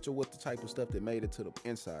 picture what the type of stuff that made it to the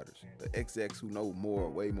insiders, the execs who know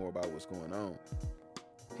way more about what's going on.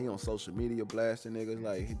 He on social media blasting niggas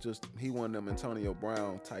like he one of them Antonio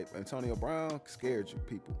Brown type. Antonio Brown scared you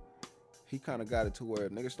people. He kind of got it to where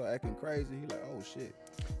if niggas start acting crazy, he like, oh shit.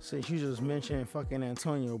 Since you just mentioned fucking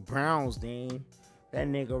Antonio Brown's name, that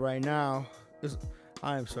nigga right now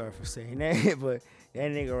I'm sorry for saying that, but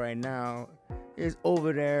that nigga right now is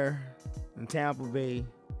over there in Tampa Bay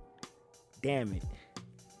damn it.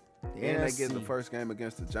 The And they NFC. get the first game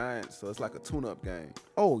against the Giants, so it's like a tune-up game.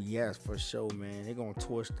 Oh, yes, for sure, man. They're going to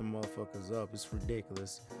torch the motherfuckers up. It's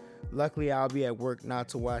ridiculous. Luckily, I'll be at work not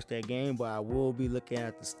to watch that game, but I will be looking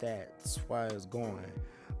at the stats while it's going.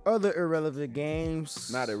 Other irrelevant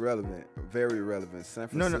games. Not irrelevant, very relevant. San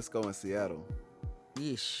Francisco and Seattle.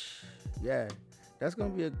 Yeesh. Yeah, that's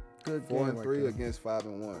going to be a good game. 4-3 against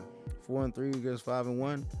 5-1. 4-3 against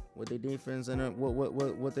 5-1. What their defense and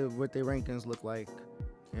what their rankings look like.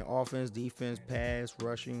 In offense, defense, pass,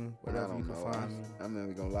 rushing, whatever you can find me. I'm not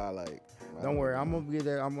even gonna lie, like. Don't worry, I'm gonna be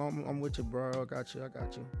there. I'm with you, bro. I got you.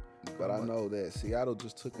 But I know that Seattle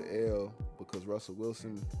just took an L because Russell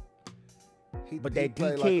Wilson. But that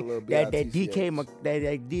DK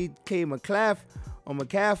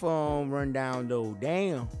McCaff rundown though.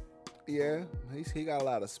 Damn. Yeah, he got a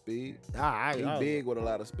lot of speed. He big with a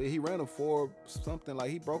lot of speed. He ran a 4 something like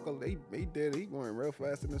he broke a he went real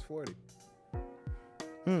fast in his 40.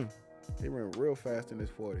 He ran real fast in his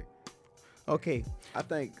 40. Okay. I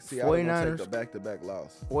think Seattle gonna take a back-to-back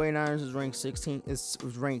loss. 49ers is ranked 16. It's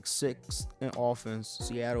ranked 6th in offense.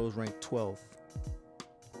 Seattle is ranked 12th.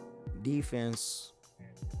 Defense.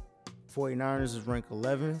 49ers is ranked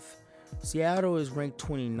 11th. Seattle is ranked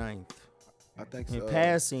 29th. I think so. In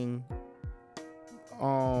passing,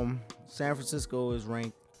 San Francisco is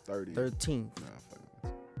ranked 13th.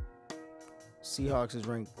 Seahawks is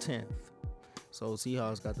ranked 10th. So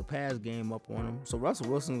Seahawks got the pass game up on them. So Russell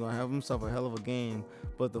Wilson's going to have himself a hell of a game.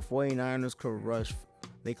 But the 49ers could rush.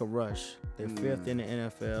 They could rush. They're 5th in the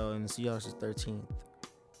NFL, and the Seahawks is 13th.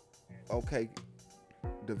 Okay,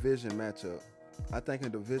 division matchup. I think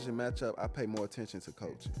in division matchup, I pay more attention to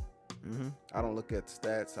coaching. I don't look at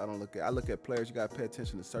stats. I look at players. You got to pay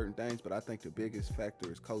attention to certain things, but I think the biggest factor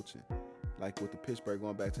is coaching. Like with the Pittsburgh,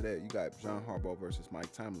 going back to that, you got John Harbaugh versus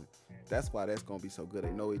Mike Tomlin. That's why that's going to be so good. They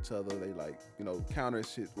know each other. They counter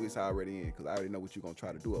shit it's already in because I already know what you're going to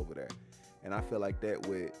try to do over there. And I feel like that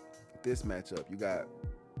with this matchup, you got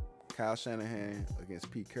Kyle Shanahan against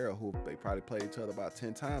Pete Carroll, who they probably played each other about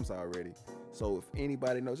 10 times already. So if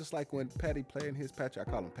anybody knows, just like when Patty playing his Patrick,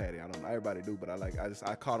 I call him Patty. I don't know, everybody do, but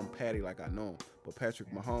I call him Patty like I know him. But Patrick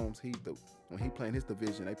Mahomes, when he playing his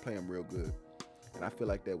division, they play him real good. And I feel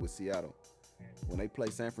like that with Seattle. When they play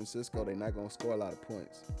San Francisco, they're not going to score a lot of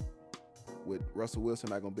points. With Russell Wilson,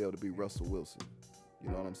 not going to be able to beat Russell Wilson. You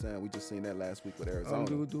know what I'm saying? We just seen that last week with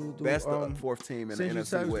Arizona. Best fourth team in the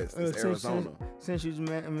NFC West is Arizona. Since you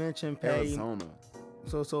mentioned Patty. Arizona.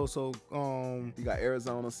 So you got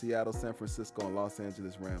Arizona, Seattle, San Francisco, and Los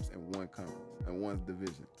Angeles Rams in one conference and one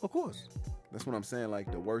division. Of course. That's what I'm saying.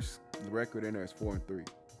 Like the worst record in there is 4-3.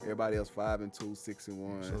 Everybody else 5-2,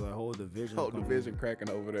 6-1. So the whole division cracking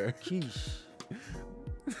over there. Sheesh.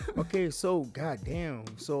 Okay, so goddamn.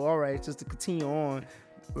 So all right, just to continue on,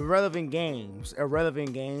 irrelevant games.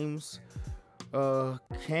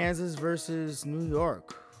 Kansas versus New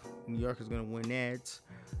York. New York is gonna win that.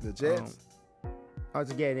 The Jets.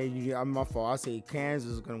 My fault. I say Kansas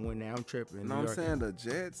is gonna win that. I'm tripping. No, I'm saying the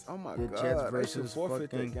Jets. Oh my God, Jets versus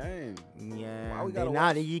forfeit the game. Yeah, why we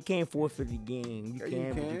gotta you can't forfeit the game. You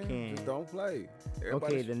can. Just don't play.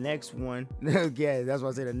 Okay, the next one. Yeah, that's what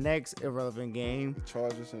I say. The next irrelevant game. The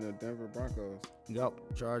Chargers and the Denver Broncos. Yup,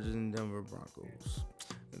 Chargers and Denver Broncos.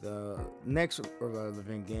 The next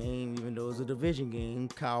irrelevant game, even though it's a division game,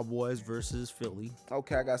 Cowboys versus Philly.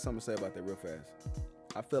 Okay, I got something to say about that real fast.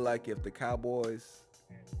 I feel like if the Cowboys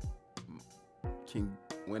can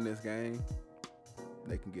win this game,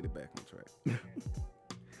 they can get it back on track.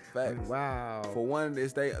 Facts. Wow. For one,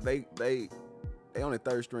 is they only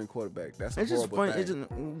third string quarterback. That's a horrible funny. thing.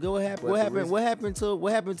 What happened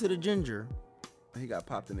to the ginger? He got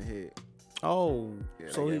popped in the head. Oh, yeah,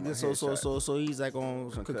 so he's like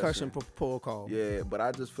on concussion protocol. Yeah, but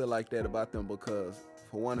I just feel like that about them because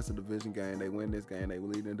for one, it's a division game. They win this game, they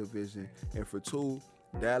lead in the division, and for two,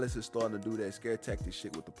 Dallas is starting to do that scare tactic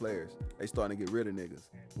shit with the players. They starting to get rid of niggas.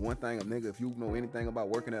 One thing, a nigga, if you know anything about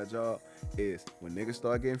working at a job, is when niggas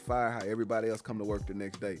start getting fired, how everybody else come to work the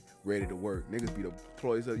next day, ready to work. Niggas be the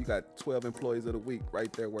employees you got 12 employees of the week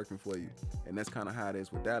right there working for you. And that's kind of how it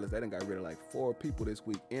is with Dallas. They done got rid of like 4 people this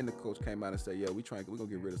week, and the coach came out and said, yeah, we gonna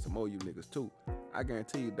get rid of some more you niggas too. I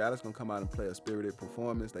guarantee you, Dallas gonna come out and play a spirited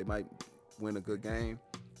performance. They might win a good game,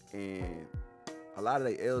 and a lot of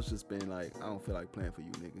their L's just been like, I don't feel like playing for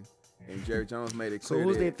you, nigga. And Jerry Jones made it clear. So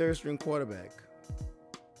who's their third string quarterback?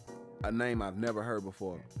 A name I've never heard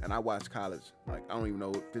before. And I watched college. Like, I don't even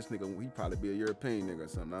know if this nigga, he probably be a European nigga or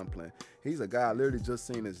something. I'm playing. He's a guy, I literally just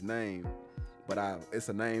seen his name, but it's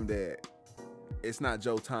a name that, it's not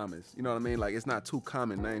Joe Thomas. You know what I mean? Like, it's not two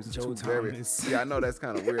common names. Joe Thomas. Yeah, I know that's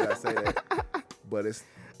kind of weird I say that. But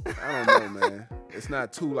I don't know, man. It's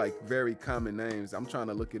not two like very common names. I'm trying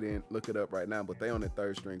to look it up right now, but they on the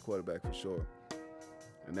third string quarterback for sure,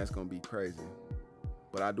 and that's gonna be crazy.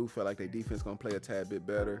 But I do feel like their defense gonna play a tad bit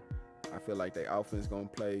better. I feel like their offense gonna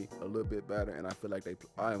play a little bit better, and I feel like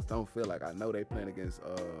I don't feel like I know they playing against.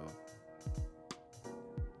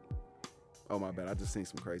 Oh my bad, I just seen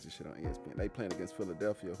some crazy shit on ESPN. They playing against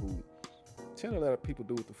Philadelphia, who tend to let people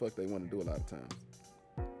do what the fuck they want to do a lot of times.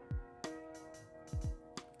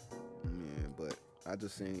 Man, but I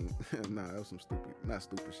just seen nah, that was some not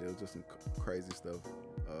stupid shit. It was just some crazy stuff.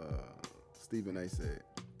 Stephen A. said.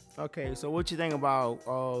 Okay, so what you think about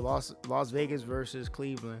Las Vegas versus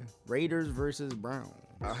Cleveland, Raiders versus Browns?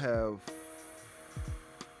 I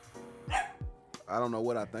don't know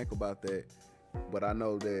what I think about that, but I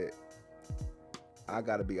know that I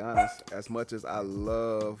gotta be honest. As much as I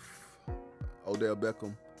love Odell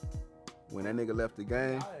Beckham, when that nigga left the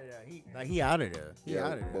game, he out of there. He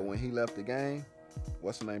out of there. But when he left the game,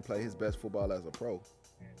 what's the name? Played his best football as a pro.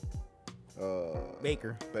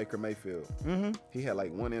 Baker Mayfield. Mm-hmm. He had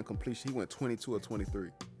like one incompletion. He went 22 or 23.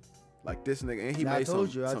 Like this nigga, and he made some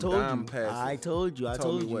dime passes. I told you.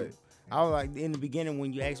 What? I was like in the beginning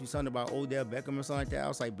when you asked me something about Odell Beckham or something like that. I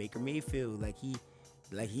was like Baker Mayfield.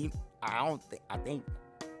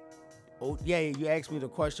 Oh yeah, you asked me the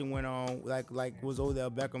question when like was Odell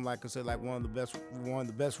Beckham like I said like one of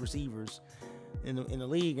the best receivers in the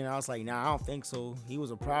league, and I was like, nah, I don't think so. He was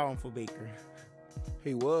a problem for Baker.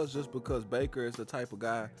 He was, just because Baker is the type of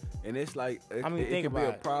guy, and it's like it can be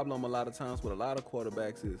a problem a lot of times with a lot of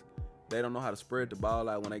quarterbacks is they don't know how to spread the ball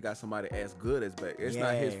out when they got somebody as good as Baker. It's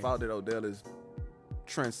not his fault that Odell is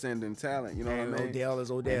transcending talent. You know what I mean? Odell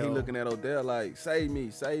is Odell. And he looking at Odell like, save me.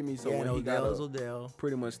 So when he got Odell,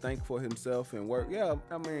 pretty much think for himself and work. Yeah,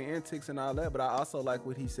 I mean antics and all that. But I also like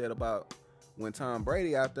what he said about when Tom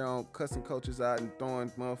Brady out there on cussing coaches out and throwing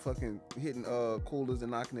motherfucking hitting coolers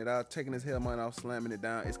and knocking it out, taking his helmet off, slamming it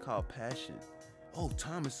down. It's called passion. Oh,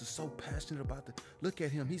 Thomas is so passionate about look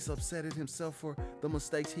at him. He's upset at himself for the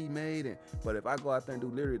mistakes he made. But if I go out there and do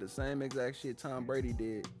literally the same exact shit Tom Brady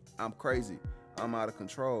did, I'm crazy. I'm out of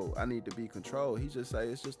control. I need to be controlled. He just say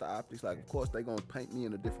it's just the optics. Like, of course, they going to paint me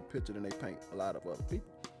in a different picture than they paint a lot of other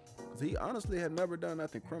people. Because he honestly have never done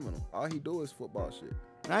nothing criminal. All he do is football shit.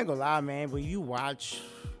 I ain't gonna lie, man, but if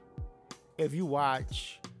you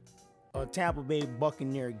watch a Tampa Bay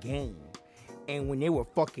Buccaneer game, and when they were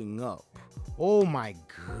fucking up, oh my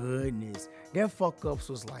goodness, their fuck ups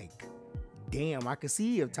was like, damn, I could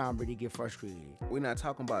see if Tom Brady get frustrated. We're not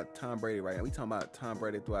talking about Tom Brady right now. We talking about Tom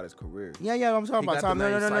Brady throughout his career. Yeah, I'm talking about Tom.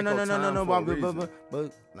 No.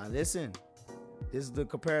 But now listen, this is the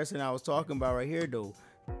comparison I was talking about right here, though.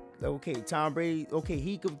 Okay, Tom Brady. Okay,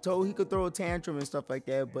 he could throw a tantrum and stuff like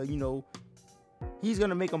that, but he's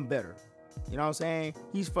gonna make them better. You know what I'm saying?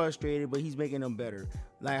 He's frustrated, but he's making them better.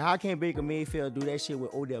 Like, how can Baker Mayfield do that shit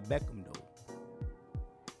with Odell Beckham though?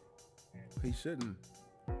 He shouldn't.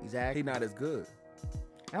 Exactly. He's not as good.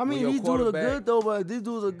 I mean, these dudes are good though, but these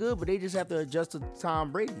dudes are good, but they just have to adjust to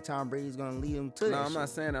Tom Brady. Tom Brady's gonna lead them to that. No, I'm shit. not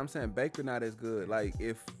saying that. I'm saying Baker not as good. Like,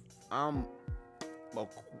 if I'm a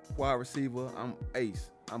wide receiver, I'm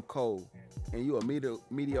ace, I'm cold, and you a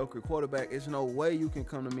mediocre quarterback, it's no way you can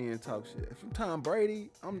come to me and talk shit. If I'm Tom Brady,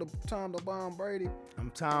 I'm the Tom the Bomb Brady. I'm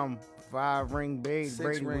Tom 5-ring Brady.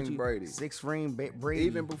 6-ring Brady. 6-ring Brady.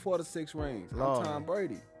 Even before the 6 rings, I'm Tom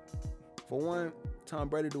Brady. For one, Tom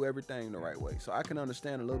Brady do everything the right way. So I can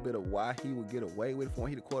understand a little bit of why he would get away with it. For one,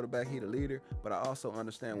 he the quarterback, he the leader. But I also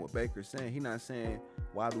understand what Baker's saying. He's not saying,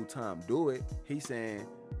 why do Tom do it? He's saying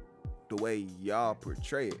the way y'all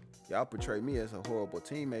portray it. Y'all portray me as a horrible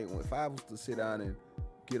teammate. When if I was to sit down and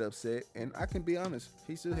get upset, and I can be honest,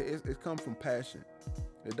 it comes from passion.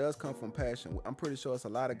 It does come from passion. I'm pretty sure it's a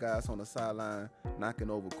lot of guys on the sideline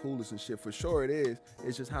knocking over coolers and shit. For sure it is.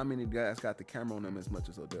 It's just how many guys got the camera on them as much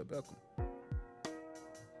as Odell Beckham.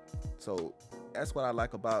 So that's what I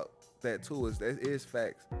like about that too. Is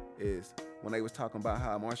facts. Is when they was talking about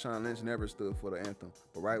how Marshawn Lynch never stood for the anthem,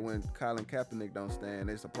 but right when Colin Kaepernick don't stand,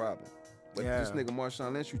 it's a problem. But this nigga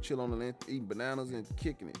Marshawn Lynch, you chill on the length, eating bananas and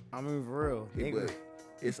kicking it. I mean, for real. But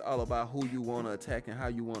it's all about who you want to attack and how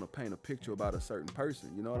you want to paint a picture about a certain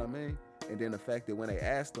person. You know what I mean? And then the fact that when they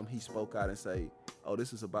asked him, he spoke out and say, oh,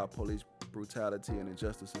 this is about police brutality and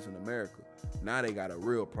injustices in America. Now they got a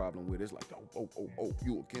real problem with it. It's like, oh,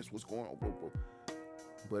 you against what's going on?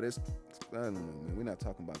 But I don't know, man. We're not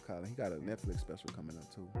talking about Colin. He got a Netflix special coming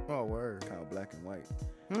up, too. Oh, word. Called Black and White.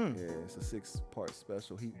 Yeah, it's a 6-part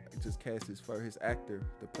special. He just cast his actor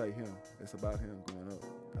to play him. It's about him growing up,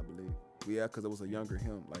 I believe. Yeah, because it was a younger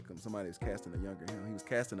him. Like somebody was casting a younger him. He was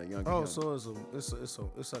casting a younger Oh, him. so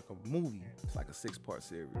it's like a movie. It's like a 6-part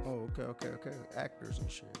series. Oh, okay. Actors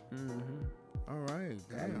and shit. Mm-hmm. All right,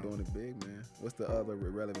 God, you damn. doing it big, man. What's the other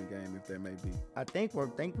relevant game, if there may be? I think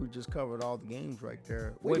we just covered all the games right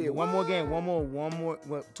there. We Wait, did one more what? game.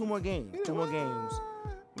 Well, two more games. Two more games.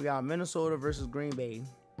 We got Minnesota versus Green Bay.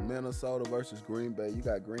 Minnesota versus Green Bay. You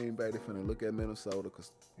got Green Bay. They finna look at Minnesota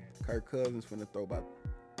because Kirk Cousins finna throw about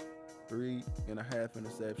 3.5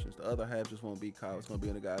 interceptions. The other half just won't be caught. It's gonna be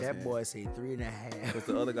in the guy's That hand. boy say 3.5. Because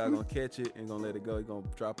the other guy gonna catch it and gonna let it go. He gonna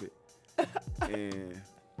drop it. And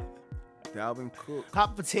Dalvin Cook.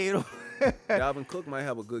 Hot potato. Dalvin Cook might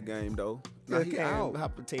have a good game though. Now he Okay, out.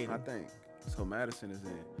 hot potato. I think. So Madison is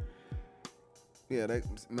in. Yeah,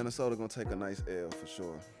 Minnesota gonna take a nice L for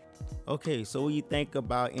sure. Okay, so what do you think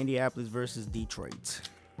about Indianapolis versus Detroit?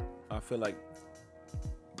 I feel like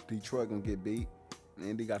Detroit gonna get beat.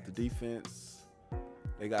 Indy got the defense.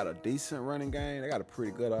 They got a decent running game. They got a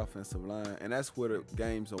pretty good offensive line, and that's where the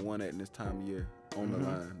games are won at in this time of year on the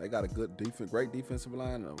line. They got a good great defensive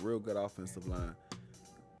line, and a real good offensive line.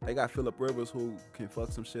 They got Phillip Rivers who can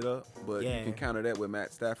fuck some shit up, but you can counter that with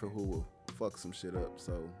Matt Stafford who will fuck some shit up.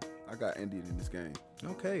 So I got Indy in this game.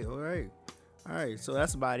 Okay, all right. So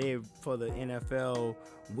that's about it for the NFL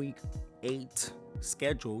Week 8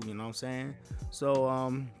 schedule. You know what I'm saying?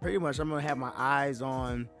 So pretty much I'm gonna have my eyes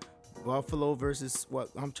on Buffalo versus what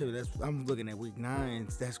I'm looking at Week 9.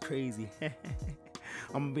 That's crazy. I'm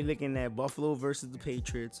gonna be looking at Buffalo versus the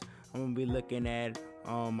Patriots. I'm gonna be looking at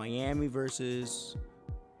Miami versus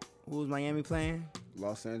who's Miami playing?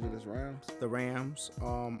 Los Angeles Rams. The Rams.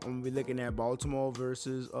 I'm gonna be looking at Baltimore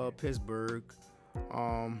versus Pittsburgh.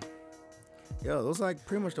 Those are like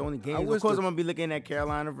pretty much the only games. Of course, I'm gonna be looking at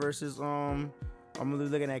Carolina versus I'm gonna be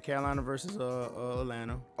looking at Carolina versus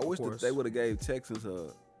Atlanta. I wish that they would have gave Texans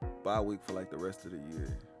a bye week for like the rest of the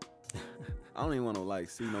year. I don't even want to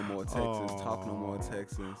see no more Texans, talk no more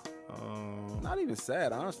Texans. Not even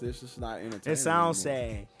sad, honestly. It's just not entertaining. It sounds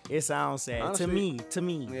sad. Honestly, to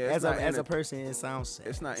me, yeah, as a person, it sounds sad.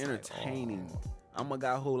 It's not entertaining. I'm a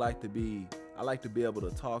guy who I like to be able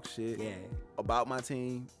to talk shit about my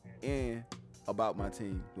team and about my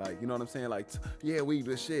team. Like, you know what I'm saying? Like, we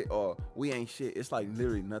the shit or we ain't shit. It's like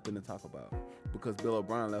literally nothing to talk about because Bill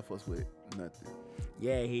O'Brien left us with nothing.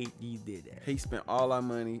 Yeah, he did that. He spent all our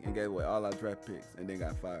money and gave away all our draft picks and then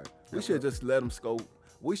got fired. We should have just let him go.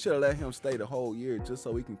 We should have let him stay the whole year just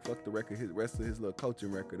so we can fuck the rest of his little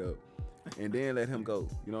coaching record up. And then let him go.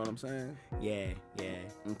 You know what I'm saying? Yeah.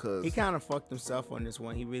 Because he kind of fucked himself on this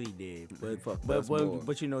one. He really did.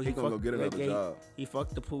 But you know, he gonna go get another job. He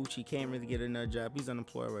fucked the pooch. He can't really get another job. He's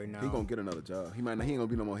unemployed right now. He gonna get another job. He ain't gonna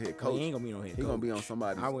be no more head coach. He ain't gonna be no head coach. He gonna be on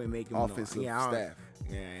somebody's offensive staff.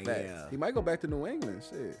 Yeah. He might go back to New England.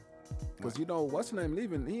 Shit. Because you know what's his name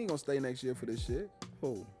leaving? He ain't gonna stay next year for this shit.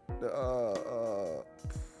 Who? The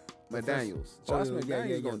McDaniels. Josh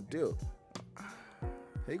McDaniels gonna dip.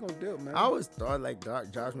 He gonna dip, man. I always thought like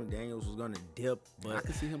Josh McDaniels was gonna dip, but I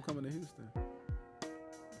could see him coming to Houston.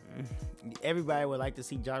 Everybody would like to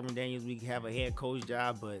see Josh McDaniels. We have a head coach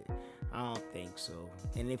job, but I don't think so.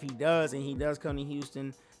 And if he does, come to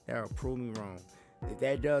Houston, that'll prove me wrong. If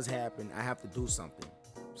that does happen, I have to do something.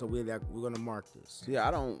 So we're gonna mark this. Yeah,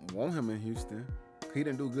 I don't want him in Houston. He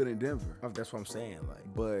didn't do good in Denver. Oh, that's what I'm saying.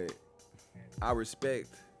 But I respect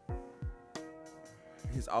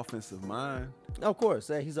his offensive mind. Of course,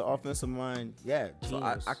 he's an offensive mind. Yeah, so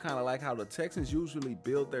I kind of like how the Texans usually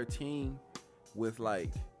build their team with like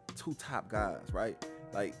 2 top guys, right?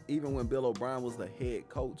 Like even when Bill O'Brien was the head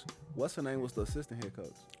coach, what's her name was the assistant head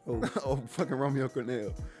coach? Oh, fucking Romeo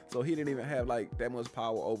Cornell. So he didn't even have like that much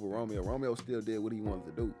power over Romeo. Romeo still did what he wanted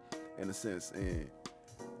to do, in a sense, and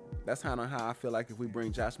that's kind of how I feel like if we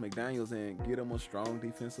bring Josh McDaniels in, get him a strong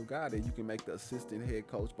defensive guy, then you can make the assistant head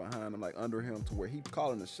coach behind him, like under him, to where he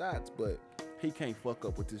calling the shots, but he can't fuck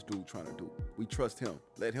up what this dude trying to do. We trust him.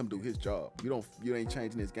 Let him do his job. You ain't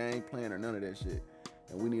changing his game plan or none of that shit.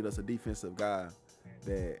 And we need us a defensive guy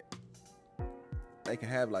that they can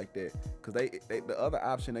have like that. Because the other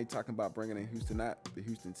option they talking about bringing in Houston, not the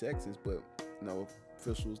Houston Texans, but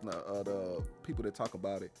officials, the people that talk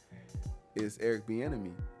about it, is Eric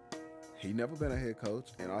Bieniemy. He never been a head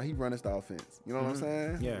coach, and all he run is the offense. You know what I'm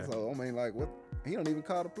saying? Yeah. So I mean, like, what? He don't even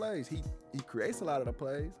call the plays. He creates a lot of the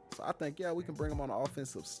plays. So I think we can bring him on the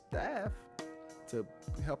offensive staff to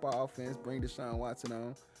help our offense, bring Deshaun Watson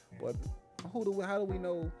on. But how do we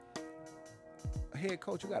know a head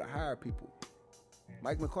coach? You got to hire people.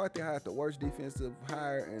 Mike McCarthy hired the worst defensive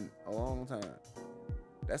hire in a long time.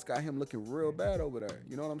 That's got him looking real bad over there.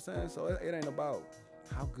 You know what I'm saying? So it ain't about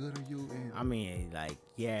How good are you? And I mean, like,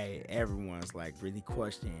 yeah, everyone's like really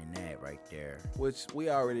questioning that right there. which we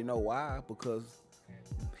already know why, because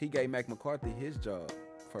he gave Mac McCarthy his job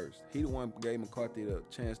first. He the one gave McCarthy the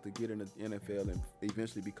chance to get in the NFL and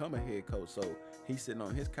eventually become a head coach. So he's sitting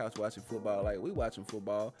on his couch watching football like we watching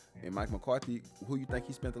football. And Mike McCarthy, who you think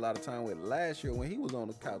he spent a lot of time with last year when he was on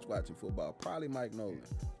the couch watching football, probably Mike Nolan.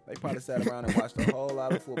 They probably sat around and watched a whole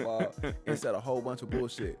lot of football and said a whole bunch of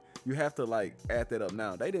bullshit. You have to like add that up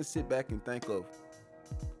now. They didn't sit back and think of,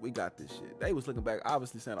 we got this shit. They was looking back,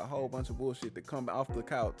 obviously saying a whole bunch of bullshit to come off the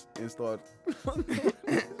couch and start.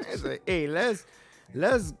 It's like, hey, let's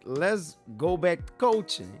go back to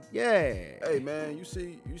coaching. Yeah. Hey man, you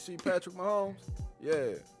see Patrick Mahomes?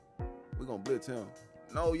 Yeah, we gonna blitz him.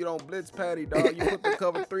 No, you don't blitz Patty, dog. You put the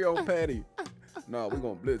cover 3 on Patty. No, we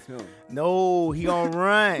gonna blitz him. No, he gonna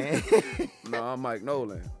run. No, I'm Mike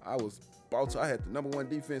Nolan. I had the number 1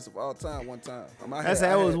 defense of all time one time.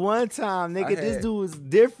 That was one time, nigga. This dude was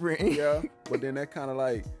different. Yeah, but then that's kind of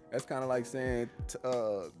like saying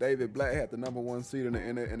David Black had the number 1 seed in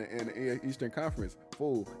the Eastern Conference.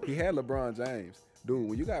 Fool, he had LeBron James. Dude,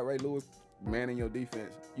 when you got Ray Lewis manning your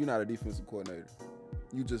defense, you're not a defensive coordinator.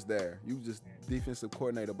 You just there. You just defensive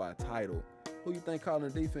coordinator by title. Who you think calling the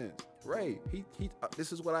defense? Ray. He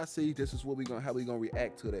this is what I see. This is how we gonna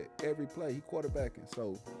react to that. Every play, he quarterbacking.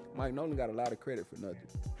 So Mike Nolan got a lot of credit for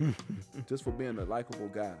nothing. Just for being a likable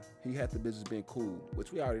guy. He had the business being cool,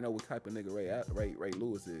 which we already know what type of nigga Ray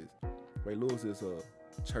Lewis is. Ray Lewis is a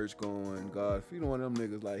church going, God, if you know one of them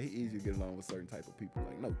niggas, like, he easy to get along with certain type of people.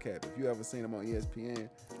 Like, no cap. If you ever seen him on ESPN,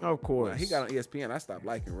 of course. He got on ESPN, I stopped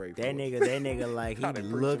liking Ray. That nigga, like, he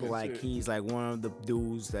look like he's like one of the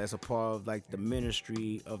dudes that's a part of like the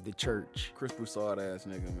ministry of the church. Chris Broussard ass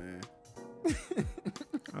nigga, man.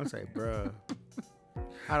 I was like, bruh,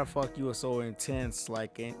 how the fuck you were so intense?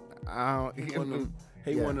 Like, he one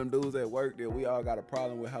of them dudes at work that we all got a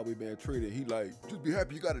problem with how we being treated. He like, just be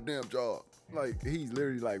happy you got a damn job. Like, he's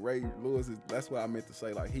literally like Ray Lewis that's what I meant to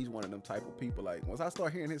say. Like, he's one of them type of people. Like, once I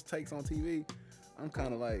start hearing his takes on TV, I'm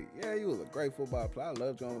kind of like, yeah, you was a great football player. I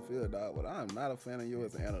loved you on the field, dog, but I'm not a fan of you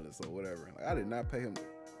as an analyst or whatever. Like, I did not pay him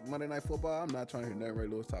Monday Night Football. I'm not trying to hear nothing Ray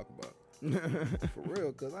Lewis talk about. For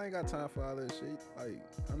real, because I ain't got time for all that shit. Like,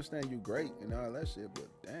 I understand you great and all that shit, but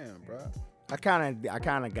damn, bro. I kind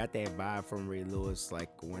of got that vibe from Ray Lewis, like,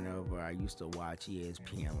 whenever I used to watch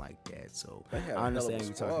ESPN like that. So I understand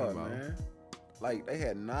what you're talking about. Man. Like, they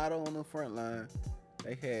had Nado on the front line,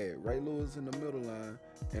 they had Ray Lewis in the middle line,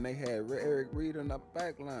 and they had Eric Reed in the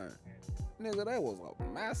back line. Nigga, that was a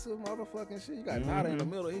massive motherfucking shit. You got Nado in the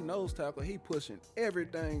middle, he nose tackle, he pushing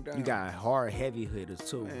everything down. You got hard, heavy hitters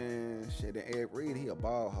too. Man, shit, and Eric Reed, he a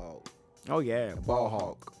ball hog. Oh yeah, ball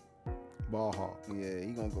hawk. Ball hawk. Yeah,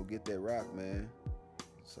 he gonna go get that rock, man.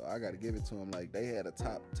 So I gotta give it to him. Like, they had a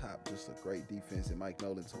top, just a great defense, and Mike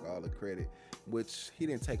Nolan took all the credit, which he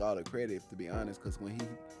didn't take all the credit, to be honest, because when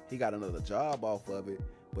he got another job off of it,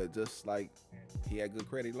 but just like he had good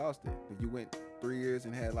credit, he lost it. If you went 3 years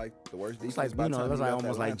and had like the worst defense, it's like, you know, it's like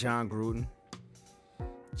almost like John Gruden.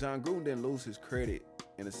 John Gruden didn't lose his credit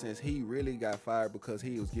in a sense. He really got fired because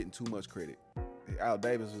he was getting too much credit. Al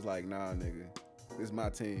Davis was like, nah, nigga. This is my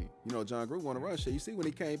team. You know, John Gruden want to run shit. You see, when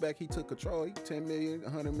he came back, he took control. He $10 million,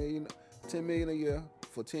 $100 million, $10 million a year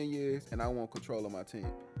for 10 years, and I want control of my team.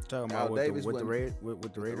 Talking about with the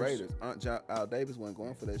Raiders. Al Davis wasn't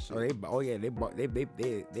going for that shit.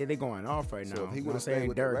 They going off right so now. If he would have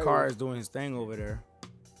saying Derek Carr is doing his thing over there.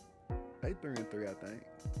 They 3-3, I think.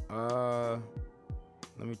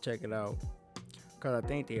 Let me check it out. Cause I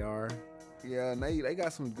think they are. Yeah, and they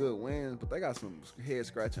got some good wins, but they got some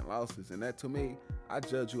head-scratching losses. And that, to me, I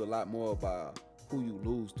judge you a lot more by who you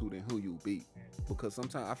lose to than who you beat. Because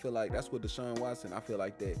sometimes I feel like that's what Deshaun Watson, I feel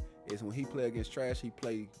like that is when he play against trash, he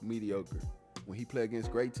play mediocre. When he play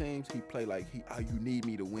against great teams, he play like, you need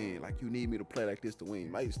me to win. Like, you need me to play like this to win. He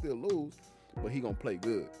might still lose, but he gonna play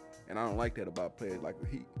good. And I don't like that about players. Like,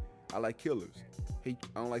 I like killers. I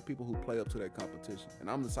don't like people who play up to that competition. And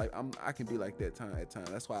I'm the type, I can be like that at times.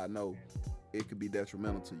 That's why I know it could be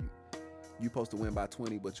detrimental to you. You supposed to win by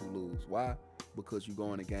 20, but you lose. Why? Because you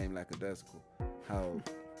go in a game lackadaisical. How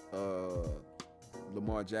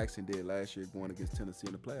Lamar Jackson did last year going against Tennessee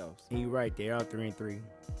in the playoffs. You're right. They are 3-3.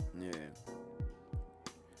 Yeah.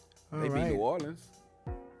 They beat New Orleans.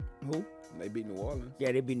 Who? They beat New Orleans.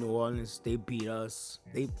 Yeah, they beat New Orleans. They beat us.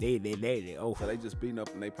 They. Oh, so they just beating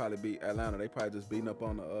up, and they probably beat Atlanta. They probably just beating up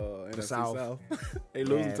on the NFC South. They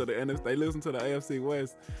losing to the NFC. They losing to the AFC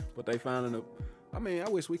West, but they finding a. I mean, I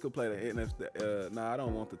wish we could play the NFC. I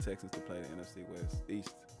don't want the Texans to play the NFC West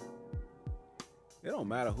East. It don't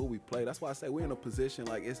matter who we play. That's why I say we're in a position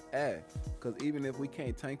like it's because even if we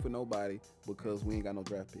can't tank for nobody because we ain't got no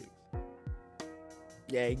draft picks.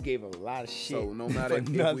 Yeah, he gave a lot of shit. So no matter if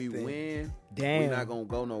nothing. we win, we're not gonna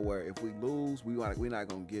go nowhere. If we lose, we're not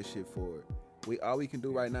gonna get shit for it. All we can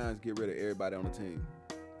do right now is get rid of everybody on the team.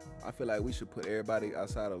 I feel like we should put everybody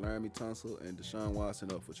outside of Laramie Tunsil and Deshaun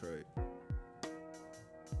Watson up for trade.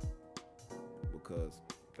 Because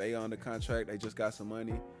they on the contract, they just got some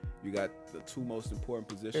money. You got the two most important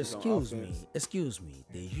positions on offense. Excuse me.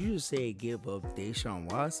 Did you say give up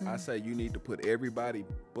Deshaun Watson? I say you need to put everybody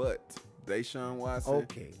but Deshaun Watson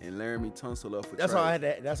and Laramie Tunsil up for trade.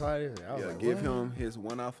 That's all it is. Give him his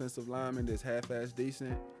one offensive lineman that's half-ass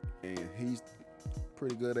decent, and he's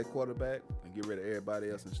pretty good at quarterback, and get rid of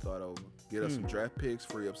everybody else and start over. Get us some draft picks,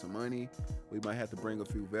 free up some money. We might have to bring a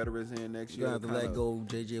few veterans in next year. You have to let go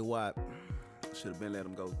J.J. Watt. Should have been let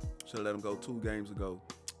him go. Should have let him go 2 games ago.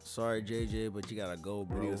 Sorry, JJ, but you gotta go,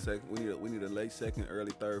 bro. We need a late second,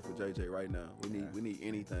 early third for JJ right now. We need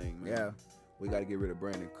anything, man. Yeah. We gotta get rid of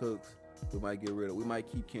Brandon Cooks. We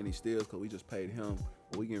might keep Kenny Stills because we just paid him.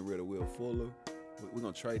 But we getting rid of Will Fuller. We're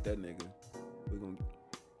gonna trade that nigga. We're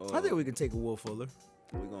gonna. I think we can take a Will Fuller.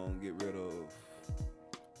 We're gonna get rid of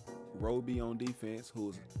Roby on defense,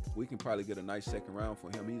 we can probably get a nice second round for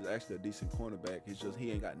him. He's actually a decent cornerback. It's just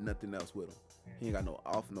he ain't got nothing else with him. He ain't got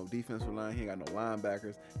no defensive line. He ain't got no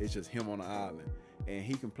linebackers. It's just him on the island. And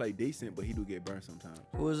he can play decent, but he do get burned sometimes.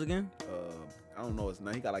 Who is again? I don't know his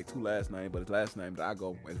name. He got like 2 last names, but his last name that I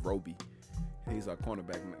go is Roby. He's our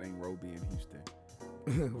cornerback named Roby in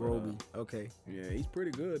Houston. Roby. Okay. Yeah, he's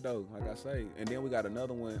pretty good though, like I say. And then we got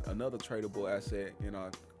another tradable asset in our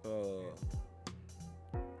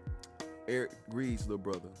Eric Reed's little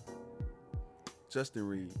brother, Justin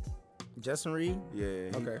Reed. Justin Reed? Yeah,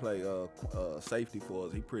 he play safety for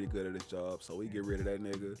us. He pretty good at his job, so we get rid of that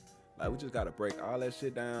nigga. Like, we just gotta break all that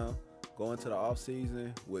shit down, go into the off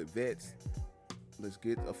season with vets. Let's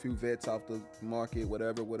get a few vets off the market,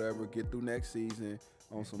 whatever. Get through next season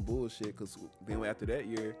on some bullshit, because then after that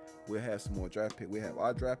year, we'll have some more draft picks. We'll have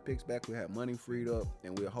our draft picks back, we'll have money freed up,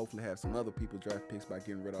 and we'll hopefully have some other people's draft picks by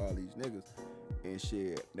getting rid of all these niggas. And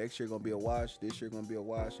shit, next year gonna be a wash, this year gonna be a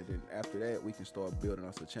wash, and then after that, we can start building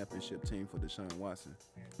us a championship team for Deshaun Watson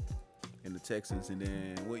and the Texans. And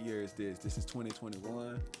then, what year is this? This is 2021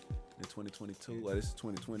 and 2022. Well, this is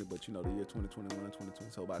 2020, but you know, the year 2021,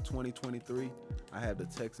 2020. So by 2023, I have the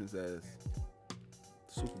Texans as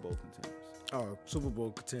Super Bowl contenders. Oh, Super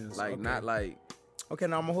Bowl contenders. Like, okay. Not like. Okay,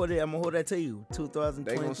 now I'm gonna hold that to you. 2023.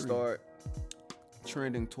 They gonna start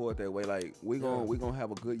trending toward that way. Like, we gonna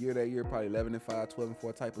have a good year that year, probably 11-5,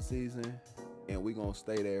 12-4 type of season, and we gonna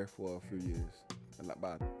stay there for a few years. A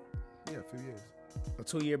few years. A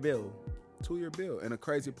 2-year bill. 2-year bill. And the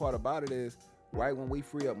crazy part about it is, right when we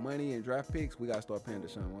free up money and draft picks, we gotta start paying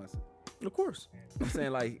Deshaun Watson. Of course. I'm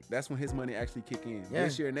saying, like, that's when his money actually kick in. Yeah.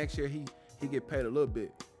 Next year, he get paid a little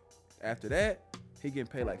bit. After that, he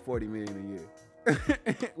getting paid like $40 million a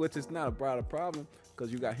year, which is not a broader problem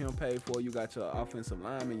because you got him paid for, you got your offensive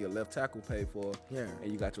lineman, your left tackle paid for,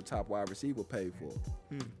 and you got your top wide receiver paid for.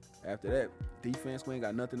 After that, defense, we ain't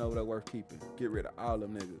got nothing over there worth keeping. Get rid of all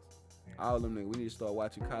them niggas. All them niggas. We need to start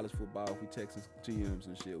watching college football if we Texas GMs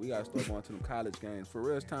and shit. We gotta start going to them college games. For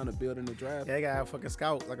real, it's time to build in the draft. Yeah, they gotta fucking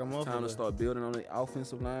scout like a motherfucker. Time to start building on the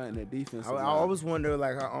offensive line and the defensive line. I always wonder,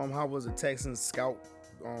 like, how was the Texans scout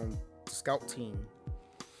team?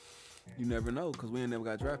 You never know, because we ain't never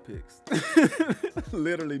got draft picks.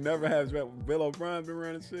 Literally never have draft. Bill O'Brien been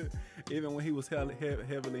running shit. Even when he was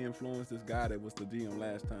heavily influenced this guy that was the GM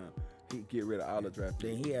last time, he'd get rid of all the draft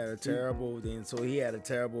picks. Then he had a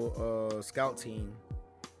terrible scout team.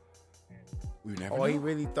 We never know.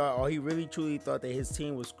 He really truly thought that his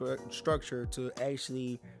team was structured to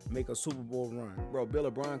actually make a Super Bowl run. Bro, Bill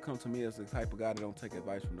O'Brien come to me as the type of guy that don't take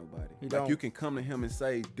advice from nobody. Don't. You can come to him and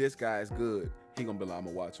say, this guy is good. He gonna be like, I'm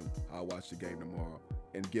gonna watch him. I'll watch the game tomorrow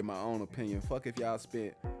and give my own opinion. Fuck if y'all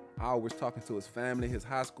spent hours talking to his family, his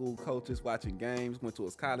high school coaches, watching games, went to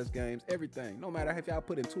his college games, everything. No matter if y'all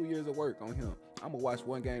put in 2 years of work on him, I'm gonna watch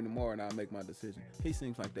one game tomorrow and I'll make my decision. He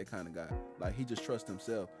seems like that kind of guy. Like, he just trusts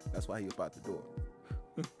himself. That's why he was about the door.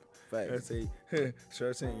 Facts.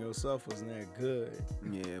 Trusting yourself was not good.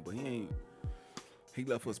 Yeah, but he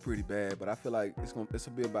left us pretty bad, but I feel like it's gonna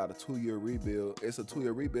be about a 2-year rebuild. It's a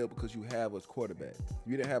 2-year rebuild because you have a quarterback. If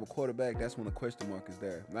you didn't have a quarterback, that's when the question mark is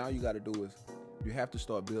there. Now you got to do is you have to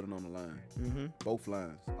start building on the line. Both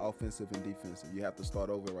lines, offensive and defensive. You have to start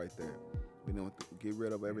over right there. We don't get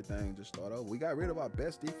rid of everything, just start over. We got rid of our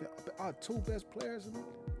best defense, our 2 best players.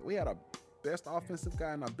 We had our best offensive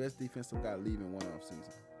guy and our best defensive guy leaving one off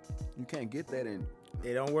season. You can't get that in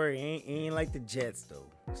Hey, don't worry, it ain't like the Jets though.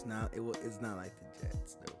 It's not. It's not like the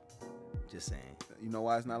Jets though. Just saying. You know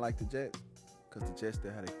why it's not like the Jets? Because the Jets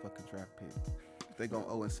still had a fucking draft pick. If they go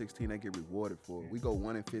 0-16, they get rewarded for it. We go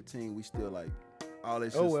 1-15, we still like all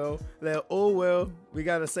this. Oh well. We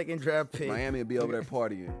got a second draft pick. Miami will be over there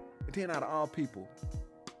partying. And then out of all people,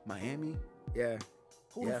 Miami. Yeah.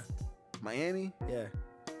 Who Yeah. Miami. Yeah.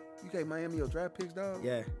 You gave Miami your draft picks, dog.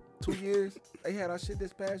 Yeah. 2 years. They had our shit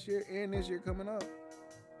this past year and this year coming up.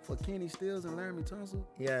 For Kenny Stills and Laramie Tunsil.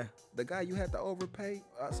 Yeah. The guy you had to overpay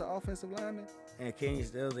as an offensive lineman. And Kenny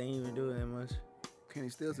Stills ain't even doing that much. Kenny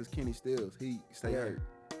Stills is Kenny Stills. He stay Yeah. hurt.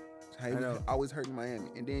 He I know. always hurt in Miami.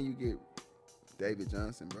 And then you get David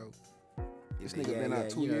Johnson, bro. This nigga Yeah, been out yeah,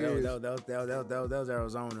 2 you know, years. That was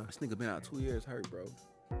Arizona. This nigga been out 2 years hurt, bro.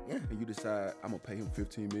 Yeah. And you decide, I'm going to pay him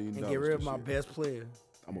 $15 million. And get rid of this my year. best player.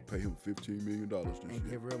 I'm going to pay him $15 million this And year.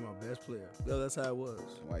 get rid of my best player. Yo, that's how it was.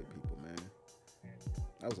 White people, man.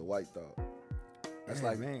 That was a white thought. That's Yeah,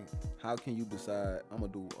 like, man. how can you decide I'm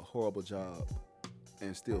going to do a horrible job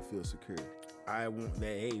and still feel secure? I want that.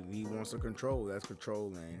 Hey, he wants to control. That's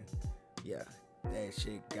control, man. Yeah, that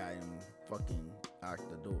shit got him fucking out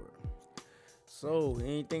the door. So,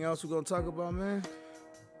 anything else we're gonna talk about, man?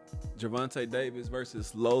 Gervonta Davis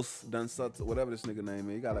versus Los Dansantos, whatever this nigga name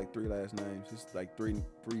is. He got like 3 last names. Just like three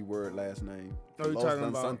word last name. Oh, you Los talking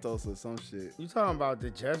about- Santos or some shit. You talking about the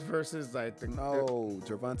Jets versus like the No,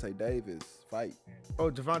 Gervonta Davis fight.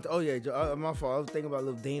 Javante. Oh yeah, my fault. I was thinking about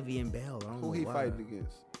little Davian Bell. I don't Who know he why. fighting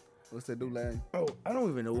against? What's that dude name? Oh, I don't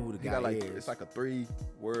even know who the He guy got like is. it's like a 3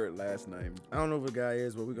 word last name. I don't know who the guy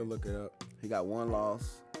is, but we can look it up. He got 1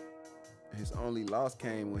 loss. His only loss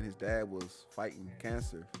came when his dad was fighting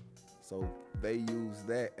cancer. So they used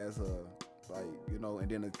that as a, like, you know, and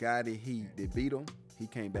then the guy that beat him, he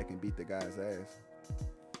came back and beat the guy's ass.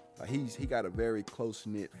 Like he got a very close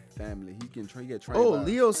knit family. He get trained. Oh, by,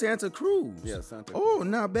 Leo Santa Cruz. Yeah, Santa. Oh,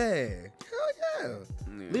 not bad. Hell yeah.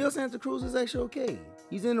 Yeah. Leo Santa Cruz is actually okay.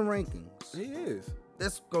 He's in the rankings. He is.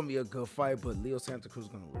 That's gonna be a good fight, but Leo Santa Cruz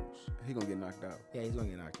gonna lose. He gonna get knocked out. Yeah, he's gonna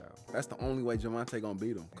get knocked out. That's the only way Gervonta gonna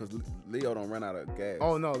beat him, cause Leo don't run out of gas.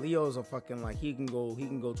 Oh no, Leo's a fucking like he can go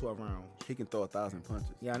 12 rounds. He can throw 1,000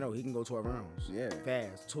 punches. Yeah, I know he can go 12 rounds. Yeah.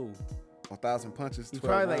 Fast too. 1,000 punches. He's 12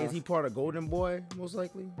 probably like, rounds. is he part of Golden Boy? Most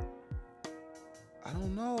likely. I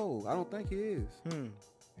don't know. I don't think he is.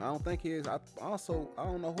 I don't think he is. I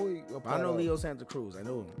don't know who he. a I part know of. Leo Santa Cruz. I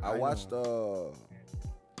know him. I watched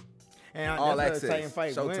and All that's Access, a exciting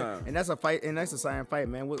fight. Showtime. And that's a fight. And that's a exciting fight,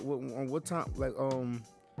 man. What time? Like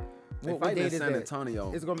they what fight date in is San that?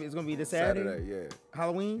 Antonio. It's gonna be this Saturday. yeah,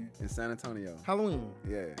 Halloween. in San Antonio. Halloween.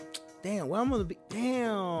 Yeah, Damn. Where I'm gonna be?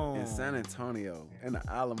 Damn. in San Antonio, in the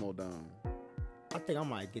Alamo Dome. I think I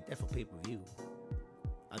might get that for pay per view.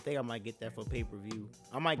 I think I might get that for pay per view.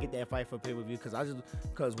 I might get that fight for pay per view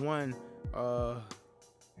because one,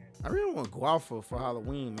 I really want to go out for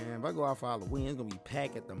Halloween, man. If I go out for Halloween, it's gonna be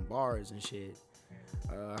packed at them bars and shit.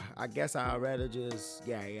 I guess I'd rather just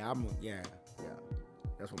That's what I'm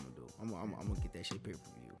gonna do. I'm gonna get that shit pay per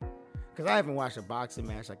view because I haven't watched a boxing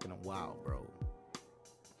match like in a while, bro.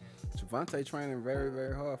 Gervonta training very,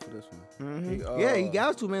 very hard for this one. He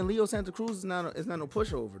got to, man. Leo Santa Cruz is not no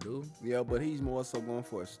pushover, dude. Yeah, but he's more so going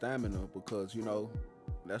for a stamina because, you know,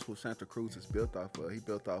 that's what Santa Cruz is built off of. He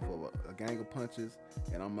built off of a gang of punches,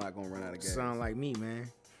 and I'm not going to run out of gas. Sound like me, man.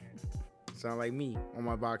 Sound like me on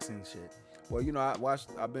my boxing shit. Well, you know,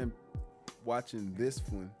 I've been watching this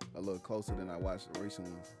one a little closer than I watched the recent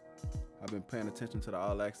ones. I've been paying attention to the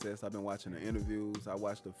All Access. I've been watching the interviews. I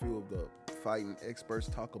watched a few of the fighting experts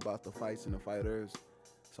talk about the fights and the fighters.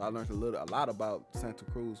 So I learned a lot about Santa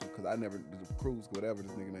Cruz because Cruz, whatever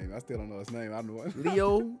this nigga name. I still don't know his name. I know it.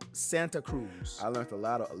 Leo Santa Cruz. I learned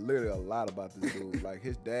literally a lot about this dude. Like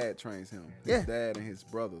his dad trains him. His dad and his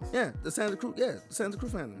brothers. Yeah, the Santa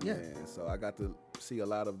Cruz family. Yeah. So I got to see a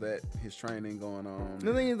lot of that, his training going on.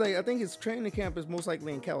 The thing is, like, I think his training camp is most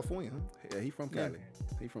likely in California. Yeah, he from Cali.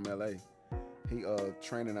 He from LA. He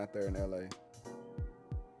training out there in LA.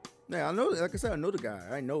 Yeah, I know. Like I said, I know the guy.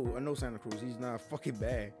 I know Santa Cruz. He's not fucking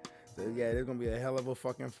bad. So yeah, there's gonna be a hell of a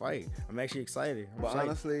fucking fight. I'm actually excited. But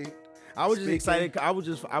honestly, I was just excited. I was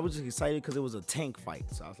just excited because it was a tank fight.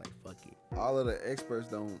 So I was like, fuck it. all of the experts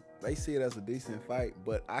they see it as a decent fight,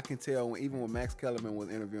 but I can tell even when Max Kellerman was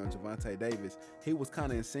interviewing Gervonta Davis, he was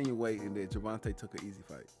kind of insinuating that Gervonta took an easy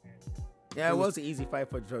fight. Yeah, it was an easy fight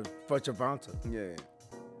for Gervonta. Yeah.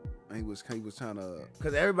 He was trying to.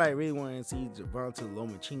 Because everybody really wanted to see Gervonta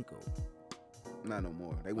Lomachenko. Not no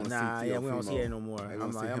more. They want to see see Teofimo. we don't see it no more. They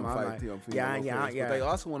want to see him fight Teofimo. Yeah. But they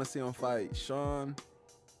also want to see him fight Sean.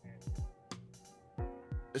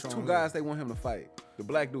 It's Sean two who? guys they want him to fight. The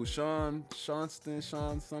black dude, Sean something.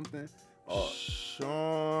 Sean.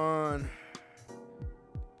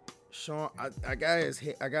 I got his.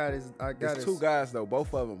 There's two guys though,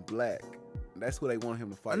 both of them black. That's who they want him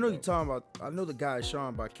to fight. I know though. you're talking about. I know the guy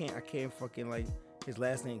Sean, but I can't fucking like his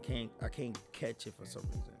last name. I can't catch it for some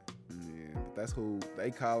reason. Yeah, but that's who they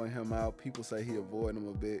calling him out. People say he avoiding him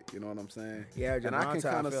a bit. You know what I'm saying? Yeah, and I can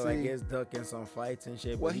kind of feel see. like he's ducking some fights and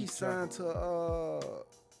shit. Well, he signed to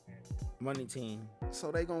Money Team.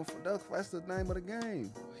 So they gonna duck. That's the name of the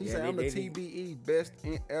game. He Yeah, said, "I'm the they- TBE best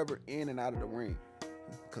ever in and out of the ring,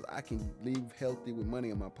 cause I can leave healthy with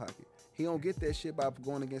money in my pocket." He don't get that shit by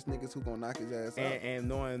going against niggas who gonna knock his ass out. And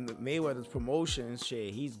knowing Mayweather's promotion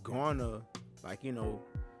shit, he's gonna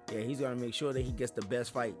he's gonna make sure that he gets the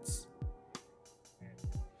best fights.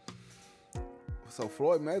 So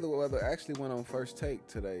Floyd Mayweather actually went on First Take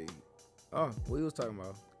today, Oh, what he was talking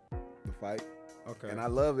about? the fight, Okay. and I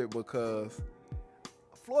love it because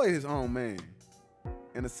Floyd his own man,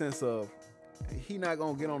 in the sense of he not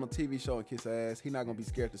gonna get on a TV show and kiss ass. He not gonna be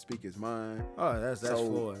scared to speak his mind. Oh, that's So,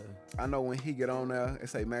 Floyd. I know when he get on there, it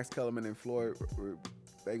say Max Kellerman and Floyd.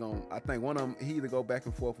 They gon' I think one of them he either go back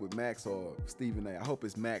and forth with Max or Stephen A. I hope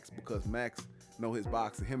it's Max because Max know his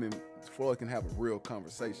boxing. Him and Floyd can have a real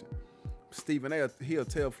conversation. Stephen A. He'll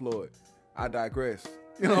tell Floyd, "I digress."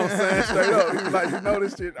 You know what I'm saying? Straight up. He was like, "You know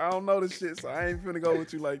this shit? I don't know this shit, so I ain't finna go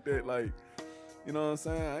with you like that." Like, you know what I'm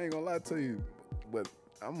saying? I ain't gonna lie to you, but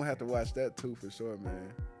I'm gonna have to watch that too for sure,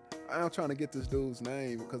 man. I'm trying to get this dude's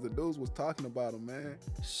name because the dudes was talking about him, man.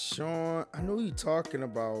 Sean, I know you talking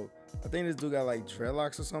about. I think this dude got like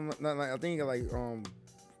dreadlocks or something. Not like I think he got like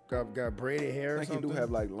got braided hair. I or think something. he do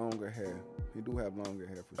have like longer hair. He do have longer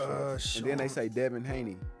hair for sure. Sean. And then they say Devin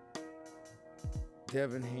Haney.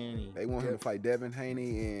 Devin Haney. They want him to fight Devin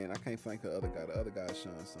Haney, and I can't think of the other guy. The other guy's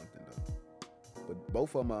Sean something though. But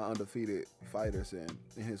both of them are undefeated fighters in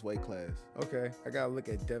his weight class Okay, I gotta look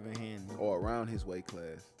at Devin Haney. or around his weight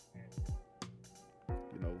class.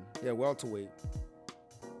 You know, Yeah, welterweight.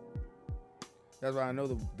 That's why I know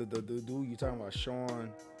the dude you talking about, Sean.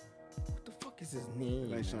 What the fuck is his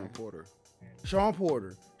name? it ain't Sean man? Porter. Sean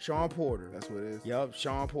Porter. Sean Porter. That's what it is. Yup,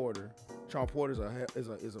 Sean Porter. Sean Porter's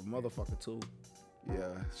is a motherfucker too. Yeah,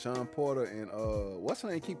 Sean Porter and what's her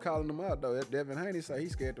name keep calling him out though. Devin Haney say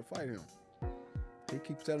he's scared to fight him. He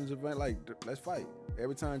keeps telling Javante like, "Let's fight."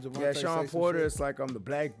 Every time Javante Yeah, Sean Porter shit, is like the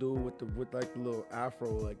black dude with like the little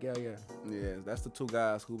afro. Like yeah. yeah, that's the two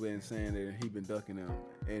guys who been saying that he been ducking them.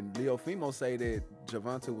 And Leo Fimo say that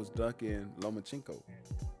Javante was ducking Lomachenko.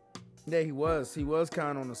 Yeah, he was. He was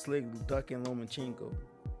kind of on the slick ducking Lomachenko.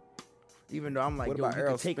 Even though I'm like, What yo, about you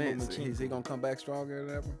Errol can take Spence? Lomachenko. Is he gonna come back stronger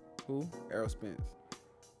than ever? Who? Errol Spence.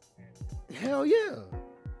 Hell yeah.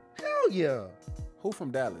 Hell yeah. Who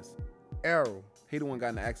from Dallas? Errol. He the one got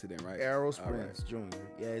in the accident, right? Errol All right. Spence Jr.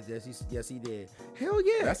 Yes, he did. Hell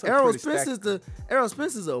yeah. That's a Errol pretty Spence Errol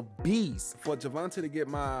Spence is a beast. For Javante to get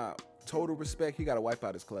my total respect, he gotta wipe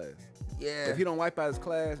out his class. Yeah. If he don't wipe out his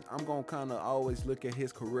class, I'm gonna kind of always look at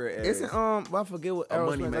his career as Isn't I forget what a Errol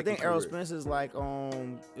Spence. I money-making think Errol career. Spence is like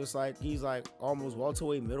it's like he's like almost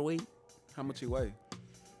welterweight, middleweight. how much he weigh.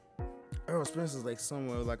 Errol Spence is like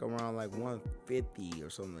somewhere like around like 150 or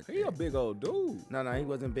something like He that. a big old dude. No, he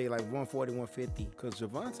wasn't big, like 140, 150. Cause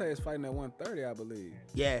Javante is fighting at 130, I believe.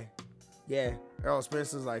 Yeah. Errol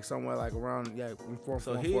Spence is like somewhere like around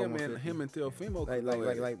So him and Teofimo could go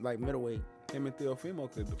at it. like middleweight. Him and Teofimo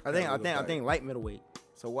could. I think light middleweight.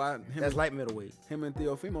 So why That's light middleweight. him and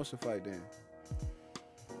Teofimo should fight then?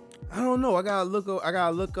 I don't know. I gotta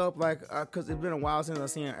look up like cause it's been a while since I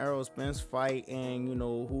seen Errol Spence fight, and you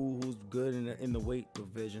know who's good in the weight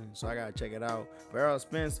division. So I gotta check it out. But Errol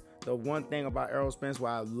Spence, the one thing about Errol Spence,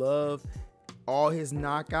 why I love all his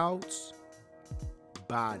knockouts,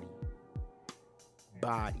 body.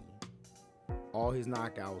 All his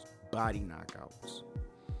knockouts, body knockouts.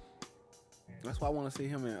 That's why I want to see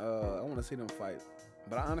him and I want to see them fight.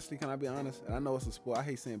 But can I be honest? And I know it's a sport. I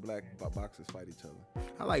hate seeing black boxers fight each other.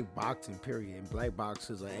 I like boxing, period. And black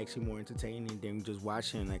boxers are actually more entertaining than just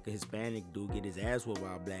watching like a Hispanic dude get his ass whooped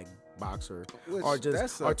by a black boxer, Which, or just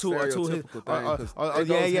that's a or two stereotypical thing, 'cause it goes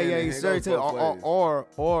yeah. hand in hand, He's it goes both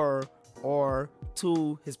stereotypical, or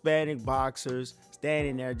two Hispanic boxers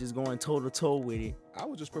standing there just going toe to toe with it. I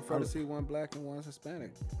would just prefer to see one black and one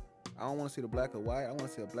Hispanic. I don't want to see the black or white. I want to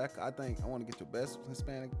see a black. I want to get your best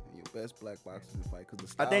Hispanic and your best black boxers to fight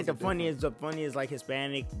because the I think styles the funniest like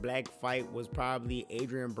Hispanic black fight was probably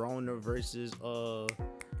Adrian Broner versus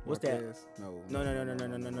what's that? Marquez?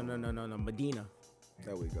 No, Medina.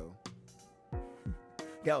 There we go.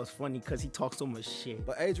 That was funny because he talks so much shit.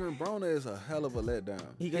 But Adrian Broner is a hell of a letdown.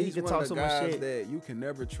 He He's can one talk of the so much guys shit. that you can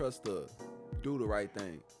never trust do the right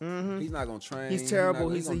thing. Mm-hmm. He's not gonna train. He's terrible.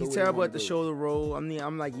 He's terrible at the shoulder roll.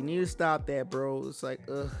 I'm like, you need to stop that, bro. It's like,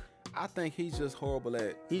 ugh. I think he's just horrible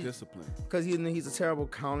at discipline. Because he's a terrible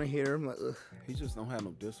counter hitter. I'm like, ugh. He just don't have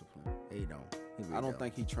no discipline. He don't. I don't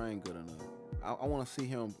think he trained good enough. I want to see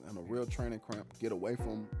him in a real training camp, get away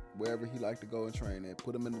from wherever he like to go and train at,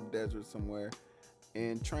 put him in the desert somewhere,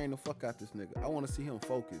 and train the fuck out this nigga. I want to see him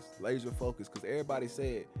focused, laser focused, because everybody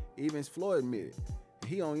said, even Floyd admitted,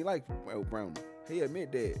 he only like Brown. He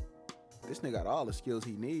admit that this nigga got all the skills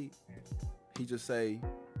he need. He just say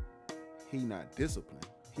he not disciplined.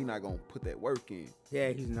 He not gonna put that work in.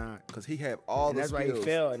 Yeah, he's not. Cause he have all the skills. That's why he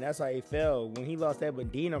fell, and that's why he fell. When he lost that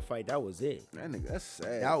Medina fight, that was it. That nigga, that's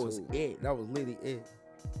sad. That was it. That was literally it.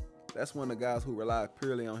 That's one of the guys who relied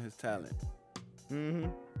purely on his talent. Mm-hmm.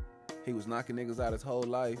 He was knocking niggas out his whole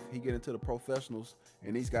life. He get into the professionals,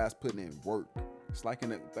 and these guys putting in work. It's like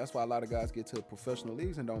that's why a lot of guys get to professional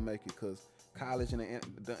leagues and don't make it, cause college and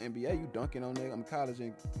the NBA, you dunking on niggas. I mean, college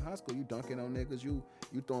and high school, you dunking on niggas. You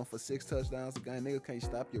throwing for 6 touchdowns a game. Niggas can't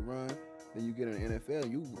stop your run. Then you get in the NFL,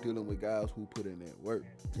 and you dealing with guys who put in that work.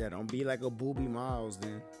 Yeah, don't be like a Booby Miles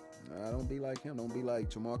then. Nah, don't be like him. Don't be like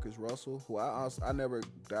Jamarcus Russell, who I never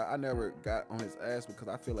got on his ass because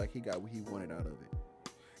I feel like he got what he wanted out of it.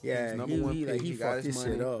 Yeah, he fucked his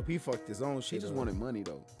shit up. He fucked his own shit up. He just wanted money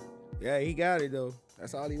though. Yeah, he got it though.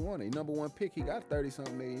 That's all he wanted. He number 1 pick. He got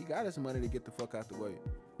 30-something million. He got his money to get the fuck out the way.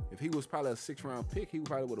 If he was probably a 6th-round pick, he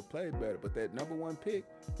probably would have played better. But that number 1 pick,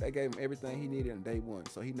 that gave him everything he needed on day 1.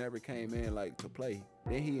 So he never came in like to play.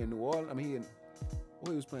 Then he in New Orleans. I mean, who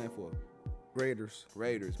he was playing for? Raiders.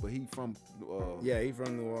 But he from he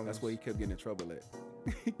from New Orleans. That's where he kept getting in trouble at.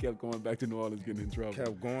 He kept going back to New Orleans getting in trouble.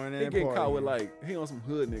 Kept going in. He getting caught with he on some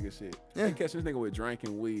hood nigga shit. Yeah. He catching this nigga with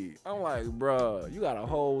drinking weed. I'm like, bruh, you got a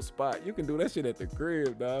whole spot. You can do that shit at the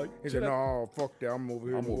crib, dog. He said, no, fuck that. I'm over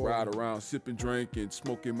here. I'm gonna ride around sipping drink and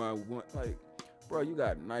smoking my one. Like, bro, you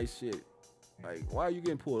got nice shit. Like, why are you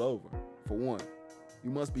getting pulled over? For one, you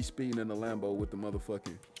must be speeding in the Lambo with the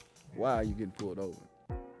motherfucking. Why are you getting pulled over?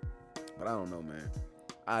 But I don't know, man.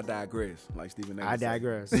 I digress, like Stephen A. I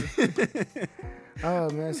digress.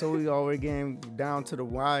 Oh, man, so we already getting down to the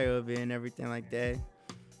wire of it and everything like that.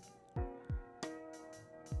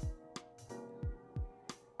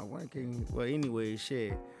 Well, anyway,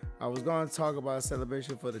 shit. I was going to talk about a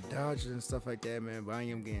celebration for the Dodgers and stuff like that, man, but I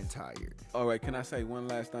am getting tired. All right, can I say one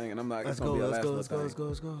last thing? And I'm not. Let's go.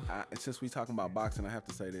 Since we talking about boxing, I have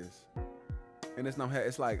to say this. And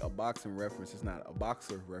it's like a boxing reference. It's not a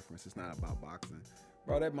boxer reference. It's not about boxing.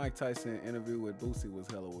 Bro, that Mike Tyson interview with Boosie was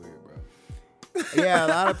hella weird, bro. Yeah, a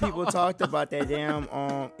lot of people talked about that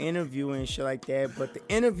damn interview and shit like that. But the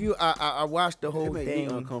interview, I watched the whole thing. It made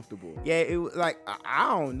me uncomfortable. Yeah, it was like, I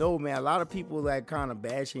don't know, man. A lot of people like kind of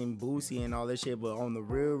bashing Boosie and all that shit. But on the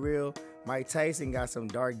real, Mike Tyson got some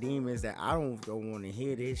dark demons that I don't want to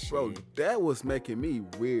hear this shit. Bro, that was making me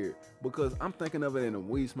weird because I'm thinking of it in a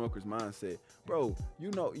weed smoker's mindset. Bro,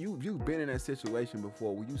 you know, you've been in that situation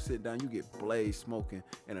before where you sit down, you get blazed smoking,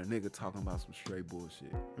 and a nigga talking about some straight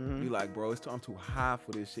bullshit. Mm-hmm. You like, bro, I'm too high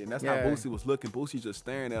for this shit. And that's how Boosie was looking. Boosie just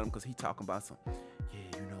staring at him because he talking about some,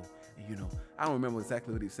 you know. I don't remember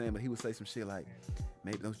exactly what he was saying, but he would say some shit like,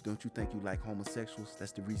 maybe don't you think you like homosexuals?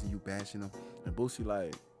 That's the reason you bashing them. And Boosie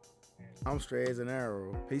like, I'm straight as an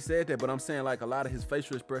arrow. He said that, but I'm saying like a lot of his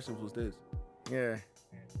facial expressions was this. Yeah.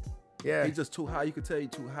 He's just too high. You could tell he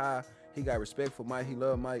too high. He got respect for Mike. He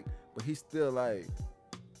loved Mike, but he's still like,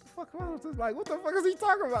 what the fuck is he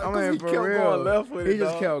talking about? I mean, he kept going left with it. He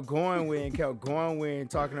just kept going with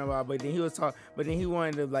and talking about. But then he was talking. But then he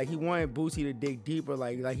wanted Boosie to dig deeper.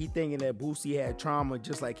 Like he thinking that Boosie had trauma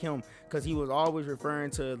just like him, because he was always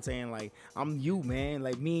referring to saying like, I'm you, man.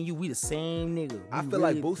 Like me and you, we the same nigga. I feel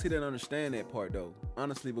like Boosie didn't understand that part though,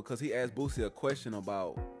 honestly, because he asked Boosie a question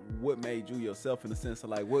about what made you yourself, in the sense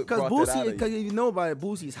of like what brought that out of you. Because if you know about it,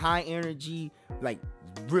 Boosie's high energy, like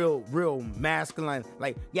real masculine,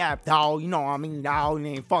 like, yeah, dog, you know what I mean, dog,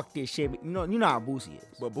 and fuck this shit. But you know how Boosie is.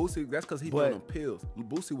 But Boosie, that's because he been on pills.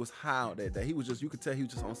 Boosie was high on that day. He was just, you could tell he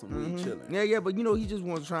was just on some weed chilling. Yeah, but you know, he just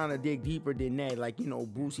was trying to dig deeper than that. Like, you know,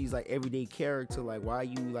 Boosie's like everyday character. Like, why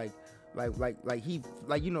you like he,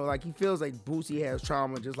 like, you know, like he feels like Boosie has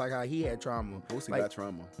trauma just like how he had trauma. Boosie like, got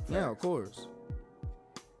trauma. Yeah, of course.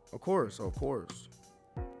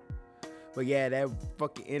 But yeah, that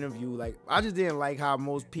fucking interview, like, I just didn't like how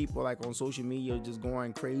most people, like, on social media just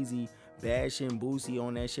going crazy, bashing Boosie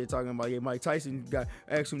on that shit, talking about, yeah, Mike Tyson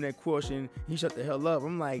asked him that question, he shut the hell up.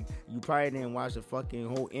 I'm like, you probably didn't watch the fucking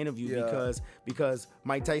whole interview because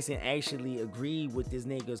Mike Tyson actually agreed with this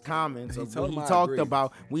nigga's comments of what he talked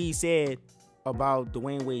about. We said, about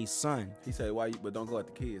Dwayne Wade's son. He said, "Why? But don't go at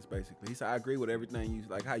the kids." Basically, he said, "I agree with everything you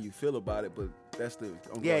like, how you feel about it, but that's the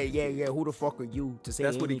Yeah. Who the fuck are you to say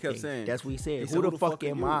That's anything? what he kept saying. That's what he said. He who said, the fuck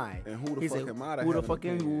am you? I? And who the He fuck said, am I to who the have an fuck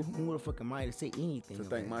am opinion? who the fuck am I to say anything? To about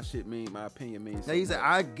think it? my opinion means." Now he said,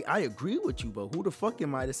 something. I agree with you, but who the fuck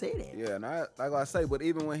am I to say that? Yeah, and like I say, but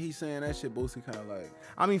even when he's saying that shit, Boosie kind of like,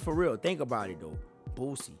 I mean, for real, think about it though.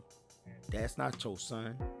 Boosie, that's not your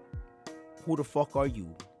son. Who the fuck are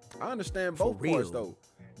you? I understand For both parts real.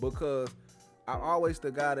 though, because I always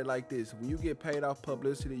the guy that like this. When you get paid off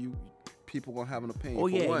publicity, people gonna have an opinion. Oh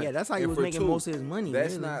for yeah, one. yeah. That's how he And was for making two, most of his money.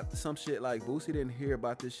 That's really. not some shit like Boosie didn't hear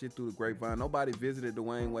about this shit through the grapevine. Nobody visited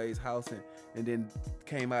Dwayne Wade's house and then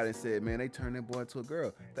came out and said, man, they turned that boy into a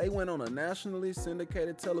girl. They went on a nationally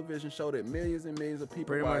syndicated television show that millions and millions of people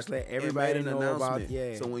Pretty much watched let and everybody made an know about. announcement.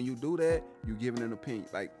 Yeah. So when you do that, you giving an opinion.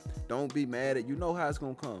 Like, don't be mad at. You know how it's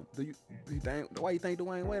gonna come. Why you think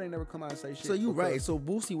Dwayne Wade ain't never come out and say shit? So you Because right. So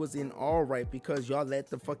Boosie was in all right because y'all let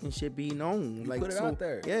the fucking shit be known. You like put it so, out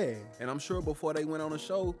there. Yeah. And I'm sure before they went on the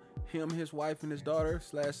show, him, his wife, and his daughter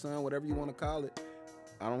 / son, whatever you want to call it.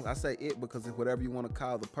 I say it because it's whatever you want to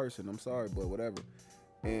call the person. I'm sorry, but whatever.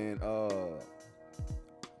 And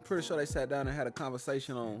pretty sure they sat down and had a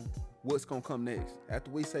conversation on what's gonna come next.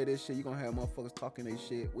 After we say this shit, you gonna have motherfuckers talking their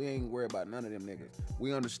shit. We ain't worried about none of them niggas.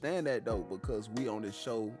 We understand that though because we on this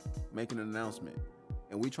show making an announcement.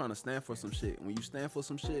 And we trying to stand for some shit. When you stand for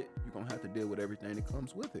some shit, you're gonna have to deal with everything that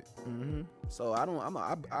comes with it. Mm-hmm. So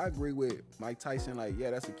I agree with Mike Tyson. Like, yeah,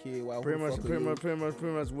 that's a kid. Why? Pretty much.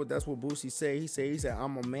 What that's what Boosie said. He said,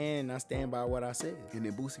 I'm a man. And I stand by what I said. And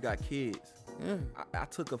then Boosie got kids. Yeah. I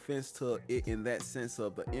took offense to it in that sense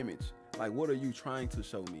of the image. Like, what are you trying to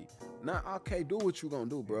show me? Not okay. Do what you gonna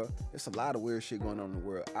do, bro. There's a lot of weird shit going on in the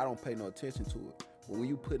world. I don't pay no attention to it. But when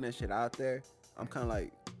you putting that shit out there, I'm kind of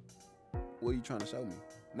like, what are you trying to show me?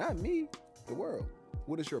 Not me, the world.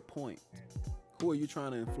 What is your point? Who are you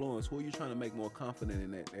trying to influence? Who are you trying to make more confident in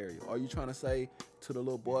that area? Are you trying to say to the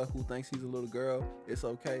little boy who thinks he's a little girl, it's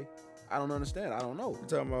okay? I don't understand. I don't know. You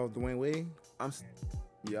talking about Dwayne Wade?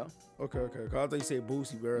 Yeah. Okay. I thought you said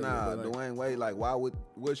Boosie earlier. Nah, but like, Dwayne Wade, like,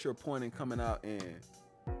 what's your point in coming out and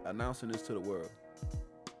announcing this to the world?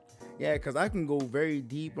 yeah, because I can go very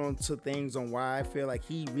deep onto things on why I feel like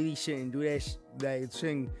he really shouldn't do that. That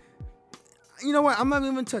shouldn't. You know what? I'm not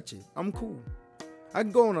even touching. I'm cool. I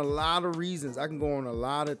can go on a lot of reasons. I can go on a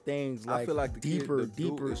lot of things. Like, I feel like the deeper.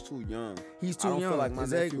 dude is too young. He's too I don't young. feel like my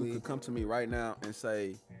exactly. nephew could come to me right now and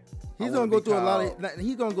say, He's I gonna wanna go be through a lot called- of.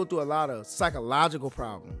 He's gonna go through a lot of psychological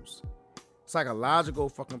problems. Psychological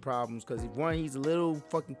fucking problems. Because one, he's a little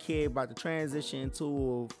fucking kid about to transition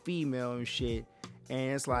into a female and shit,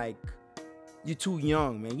 and it's like you're too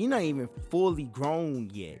young, man. You're not even fully grown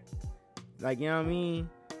yet. Like, you know what I mean?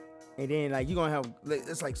 And then like you're gonna have like,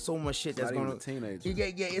 it's like so much shit that's not even gonna a teenager.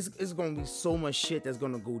 yeah, it's gonna be so much shit that's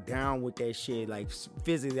gonna go down with that shit, like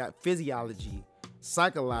physiology,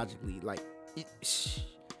 psychologically, like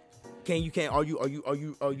are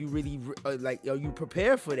you really like, are you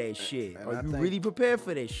prepared for that shit? and Are I you think really prepared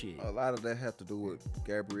for that shit? A lot of that have to do with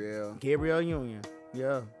Gabrielle, Union,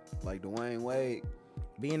 yeah, like Dwayne Wade.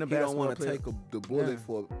 being a He don't basketball want to player. take the bullet Yeah.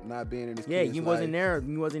 for not being in his Yeah, kid's you wasn't life. there.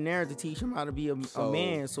 You wasn't there to teach him how to be a So-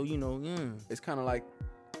 man. So you know, yeah. It's kind of like,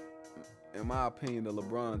 in my opinion, the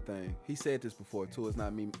LeBron thing. He said this before too. It's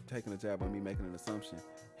not me taking a jab on me making an assumption.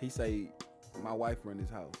 He say, my wife run his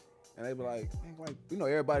house, and they be like,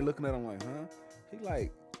 everybody looking at him like, huh? He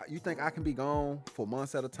like, you think I can be gone for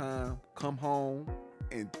months at a time, come home,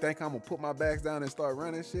 and think I'm gonna put my bags down and start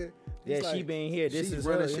running shit? He's Yeah, she like, been here. This she's is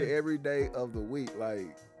running her, shit yeah. every day of the week.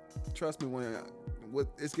 Like, trust me, when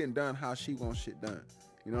it's getting done, how she wants shit done.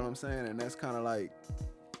 You know what I'm saying? And that's kind of like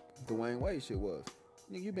Dwayne Wade shit was.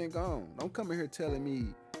 Nigga, you been gone. Don't come in here telling me,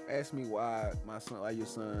 ask me why your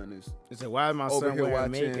son is. They said, why is my over son here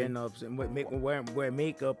wearing watching- makeup and wear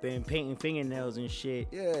makeup and painting fingernails and shit?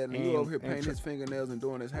 Yeah, and you over here and painting his fingernails and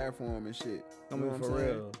doing his hair for him and shit. I You know mean, what for I'm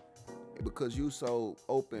saying? real. Because you so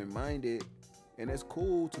open-minded, and it's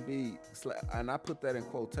cool to be, and I put that in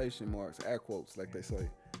quotation marks, air quotes, like they say,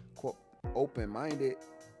 open-minded.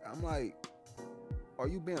 I'm like, are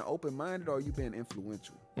you being open-minded or are you being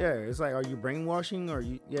influential? Yeah, it's like, are you brainwashing or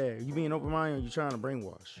you being open-minded or you trying to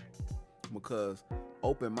brainwash? Because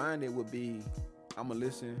open-minded would be, I'm going to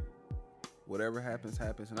listen, whatever happens,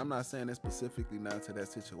 happens. And I'm not saying that specifically now to that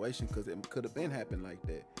situation because it could have been happened like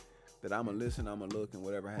that. That I'm going to listen, I'm going to look, and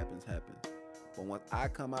whatever happens, happens. But when I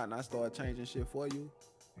come out and I start changing shit for you,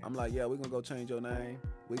 I'm like, yeah, we're going to go change your name.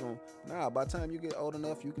 By the time you get old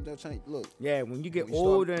enough, you can just change. Look. Yeah, when you get when you start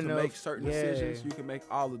older to enough, make certain decisions, you can make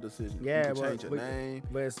all the decisions. Yeah, you can change your name.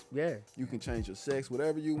 But it's, yeah. You can change your sex,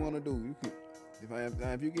 whatever you want to do.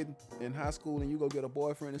 If you get in high school and you go get a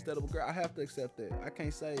boyfriend instead of a girl, I have to accept that. I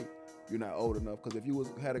can't say you're not old enough, because if you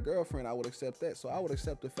had a girlfriend, I would accept that. So I would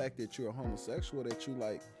accept the fact that you're a homosexual, that you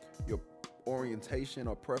like your orientation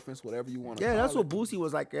or preference, whatever you want to call it. Yeah, that's what Boosie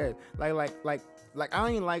was like. Like I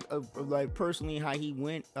ain't like personally how he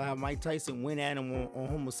went, Mike Tyson went at him on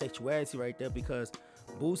homosexuality right there, because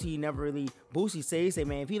Boosie say,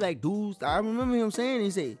 man, if he like dudes, I remember him saying, he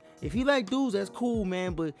said, if he like dudes, that's cool,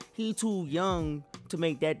 man, but he too young to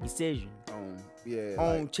make that decision.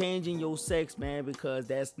 On changing your sex, man, because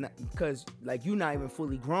like you're not even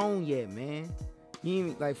fully grown yet, man. You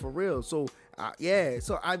ain't like for real. So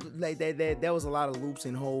so I like that was a lot of loops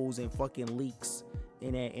and holes and fucking leaks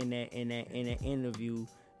in that interview.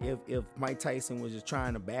 If Mike Tyson was just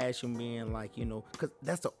trying to bash him, being like, because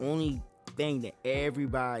that's the only thing that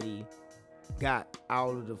everybody got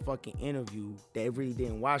out of the fucking interview, that really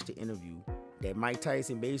didn't watch the interview, that Mike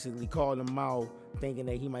Tyson basically called him out thinking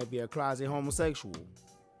that he might be a closet homosexual.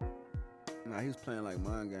 Nah, he was playing like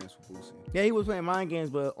mind games for Boosie. Yeah, he was playing mind games,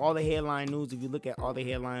 but all the headline news, if you look at all the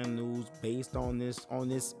headline news based on this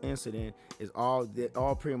incident, is all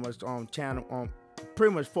pretty much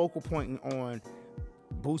pretty much focal pointing on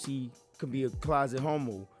Boosie could be a closet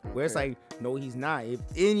homo. Where it's like, no, he's not.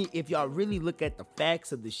 If y'all really look at the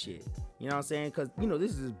facts of the shit, you know what I'm saying? Because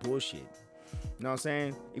this is bullshit. You know what I'm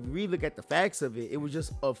saying? If you really look at the facts of it, it was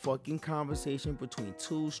just a fucking conversation between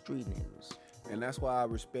two street niggas. And that's why I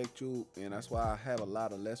respect you, and that's why I have a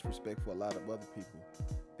lot of less respect for a lot of other people,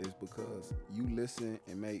 is because you listen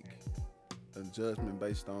and make a judgment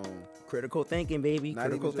based on critical thinking, baby. Not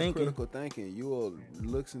critical even just thinking. Critical thinking. You will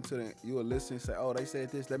listen and say, oh, they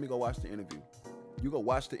said this, let me go watch the interview. You go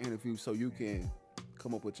watch the interview so you can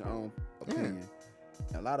come up with your own opinion.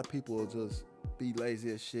 Yeah. A lot of people will just be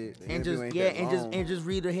lazy as shit. And just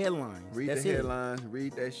read the headlines. Read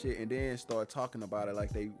that shit, and then start talking about it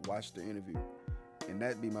like they watched the interview. And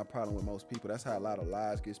that'd be my problem with most people. That's how a lot of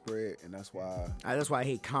lies get spread, and that's why I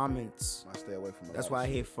hate comments. I stay away from it. That's why I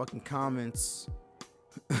hate fucking comments.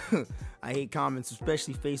 I hate comments,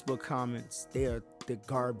 especially Facebook comments. They're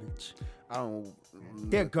garbage.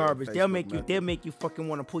 They're garbage. They'll make you fucking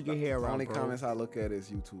want to pull your hair out. The only comments I look at is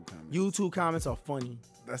YouTube comments. YouTube comments are funny.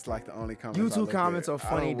 That's like the only comments. YouTube comments are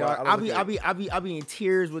funny, dog. I'll be in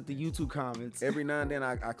tears with the YouTube comments. Every now and then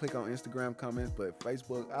I click on Instagram comments, but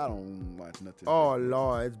Facebook, I don't watch nothing. Oh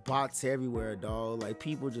Lord, it's bots everywhere, dog. Like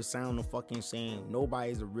people just sound the fucking same.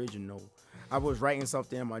 Nobody's original. I was writing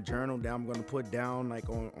something in my journal that I'm gonna put down like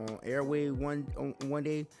on airway one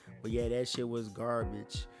day, but yeah, that shit was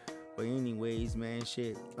garbage. But anyways, man,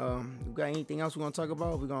 shit. You got anything else we're gonna talk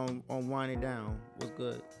about? We're gonna wind it down. What's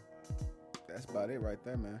good? That's about it right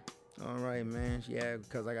there, man. All right, man. Yeah,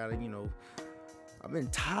 because I gotta, I've been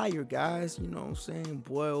tired, guys. You know what I'm saying?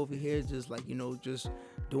 Boy over here just like, just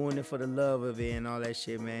doing it for the love of it and all that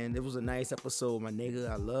shit, man. It was a nice episode, my nigga.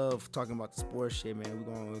 I love talking about the sports shit, man.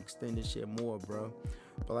 We're gonna extend this shit more, bro.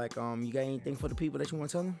 But like, you got anything for the people that you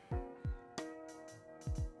want to tell them?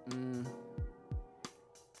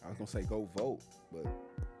 I was gonna say go vote, but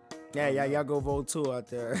yeah, y'all go vote too out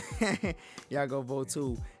there. Y'all go vote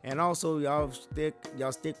too, and also y'all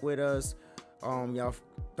stick with us. Y'all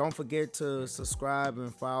don't forget to subscribe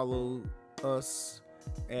and follow us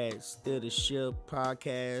at Still the Ship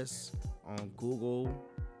Podcast on Google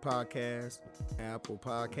Podcast, Apple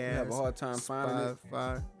Podcast. You have a hard time finding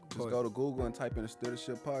Spotify. it. Just go to Google and type in the Still the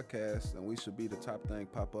Ship Podcast, and we should be the top thing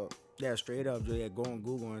pop up. Yeah, straight up. Yeah, go on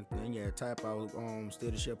Google and type out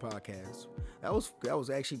Still the Ship Podcast. That was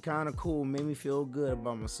actually kind of cool. Made me feel good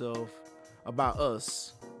about myself, about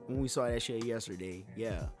us when we saw that shit yesterday.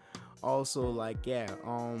 Yeah. Also,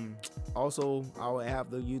 also I will have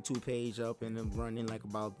the YouTube page up and running like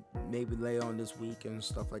about maybe later on this week and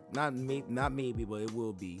stuff like not maybe, but it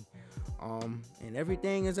will be. And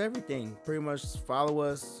everything is everything. Pretty much follow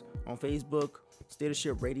us on Facebook, Still the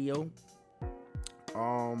Ship Radio.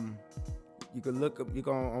 You can look up. You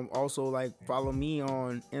can also like follow me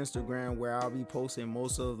on Instagram, where I'll be posting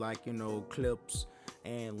most of clips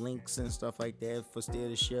and links and stuff like that for Still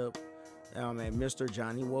the Ship. At Mr.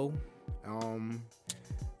 Johnny Woe.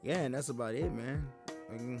 Yeah, and that's about it, man.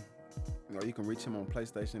 You can reach him on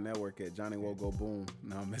PlayStation Network at Johnny Woe Go Boom.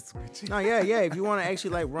 No, I'm messing with you. No, yeah. If you want to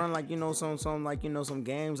actually like run some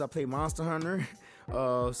games, I play Monster Hunter,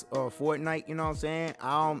 Fortnite. You know what I'm saying?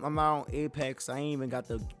 I'm not on Apex. I ain't even got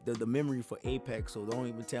the memory for Apex, so don't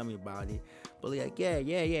even tell me about it. But like, yeah.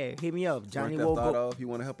 Hit me up, Johnny Woe Go. If you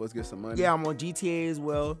want to help us get some money. Yeah, I'm on GTA as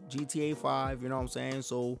well. GTA 5. You know what I'm saying?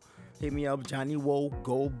 So Hit me up, Johnny Woe,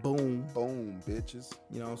 go boom. Boom, bitches.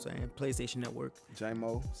 You know what I'm saying? PlayStation Network.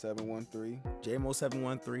 JMO713.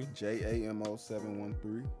 JMO713.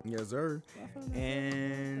 JAMO713. Yes, sir.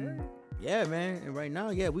 And yeah, man. And right now,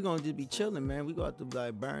 yeah, we're gonna just be chilling, man. We got to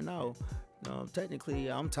like burn out.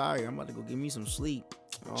 Technically, I'm tired. I'm about to go get me some sleep.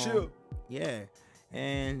 Chill. Yeah.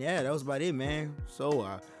 And yeah, that was about it, man.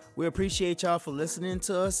 So we appreciate y'all for listening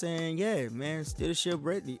to us. And yeah, man, Still the Ship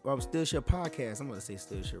Radio, or Still the Ship Podcast. I'm gonna say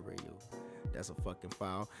Still the Ship Radio. That's a fucking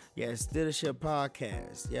foul. Yeah, Still the Ship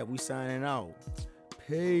Podcast. Yeah, we signing out.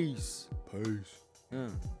 Peace. Peace.